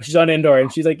 she's on Endor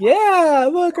and she's like, yeah,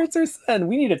 look, it's her son.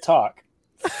 We need to talk.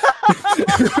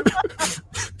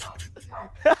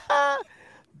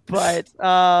 But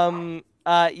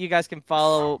you guys can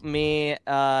follow me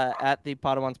at the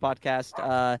Padawans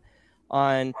Podcast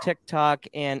on TikTok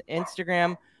and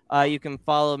Instagram. You can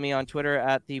follow me on Twitter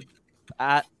at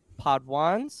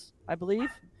Padawans, I believe.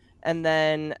 And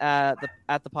then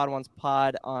at the Padawans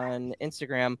Pod on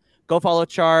Instagram. Go follow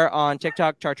Char on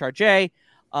TikTok, CharCharJ.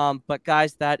 But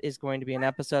guys, that is going to be an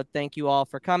episode. Thank you all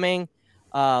for coming.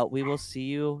 We will see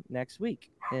you next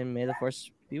week. And may the Force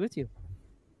be with you.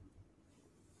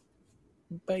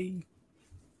 Bye.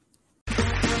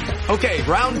 Okay,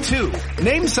 round two.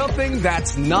 Name something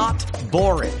that's not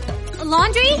boring. A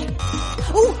laundry?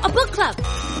 Ooh, a book club.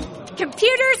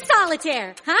 Computer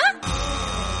solitaire, huh?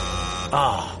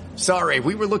 Ah, sorry,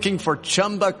 we were looking for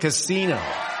Chumba Casino.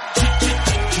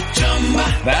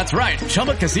 That's right.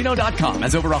 ChumbaCasino.com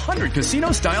has over 100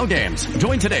 casino-style games.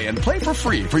 Join today and play for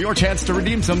free for your chance to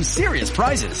redeem some serious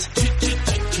prizes.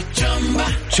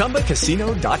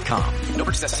 ChumbaCasino.com. No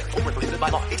purchase necessary. Void where prohibited by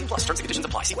law. 18+ terms and conditions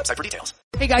apply. See website for details.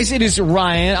 Hey guys, it is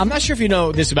Ryan. I'm not sure if you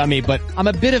know this about me, but I'm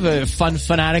a bit of a fun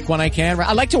fanatic when I can.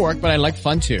 I like to work, but I like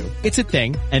fun too. It's a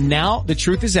thing. And now the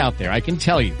truth is out there. I can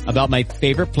tell you about my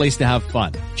favorite place to have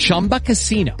fun. Chumba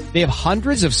Casino. They have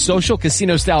hundreds of social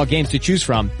casino style games to choose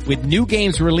from with new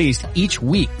games released each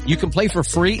week. You can play for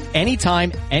free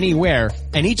anytime, anywhere.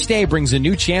 And each day brings a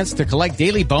new chance to collect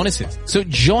daily bonuses. So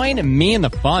join me in the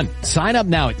fun. Sign up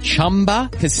now at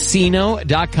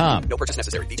ChumbaCasino.com. No purchase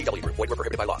necessary. VGW Group. Void where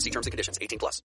prohibited by law. See terms and conditions. 18+.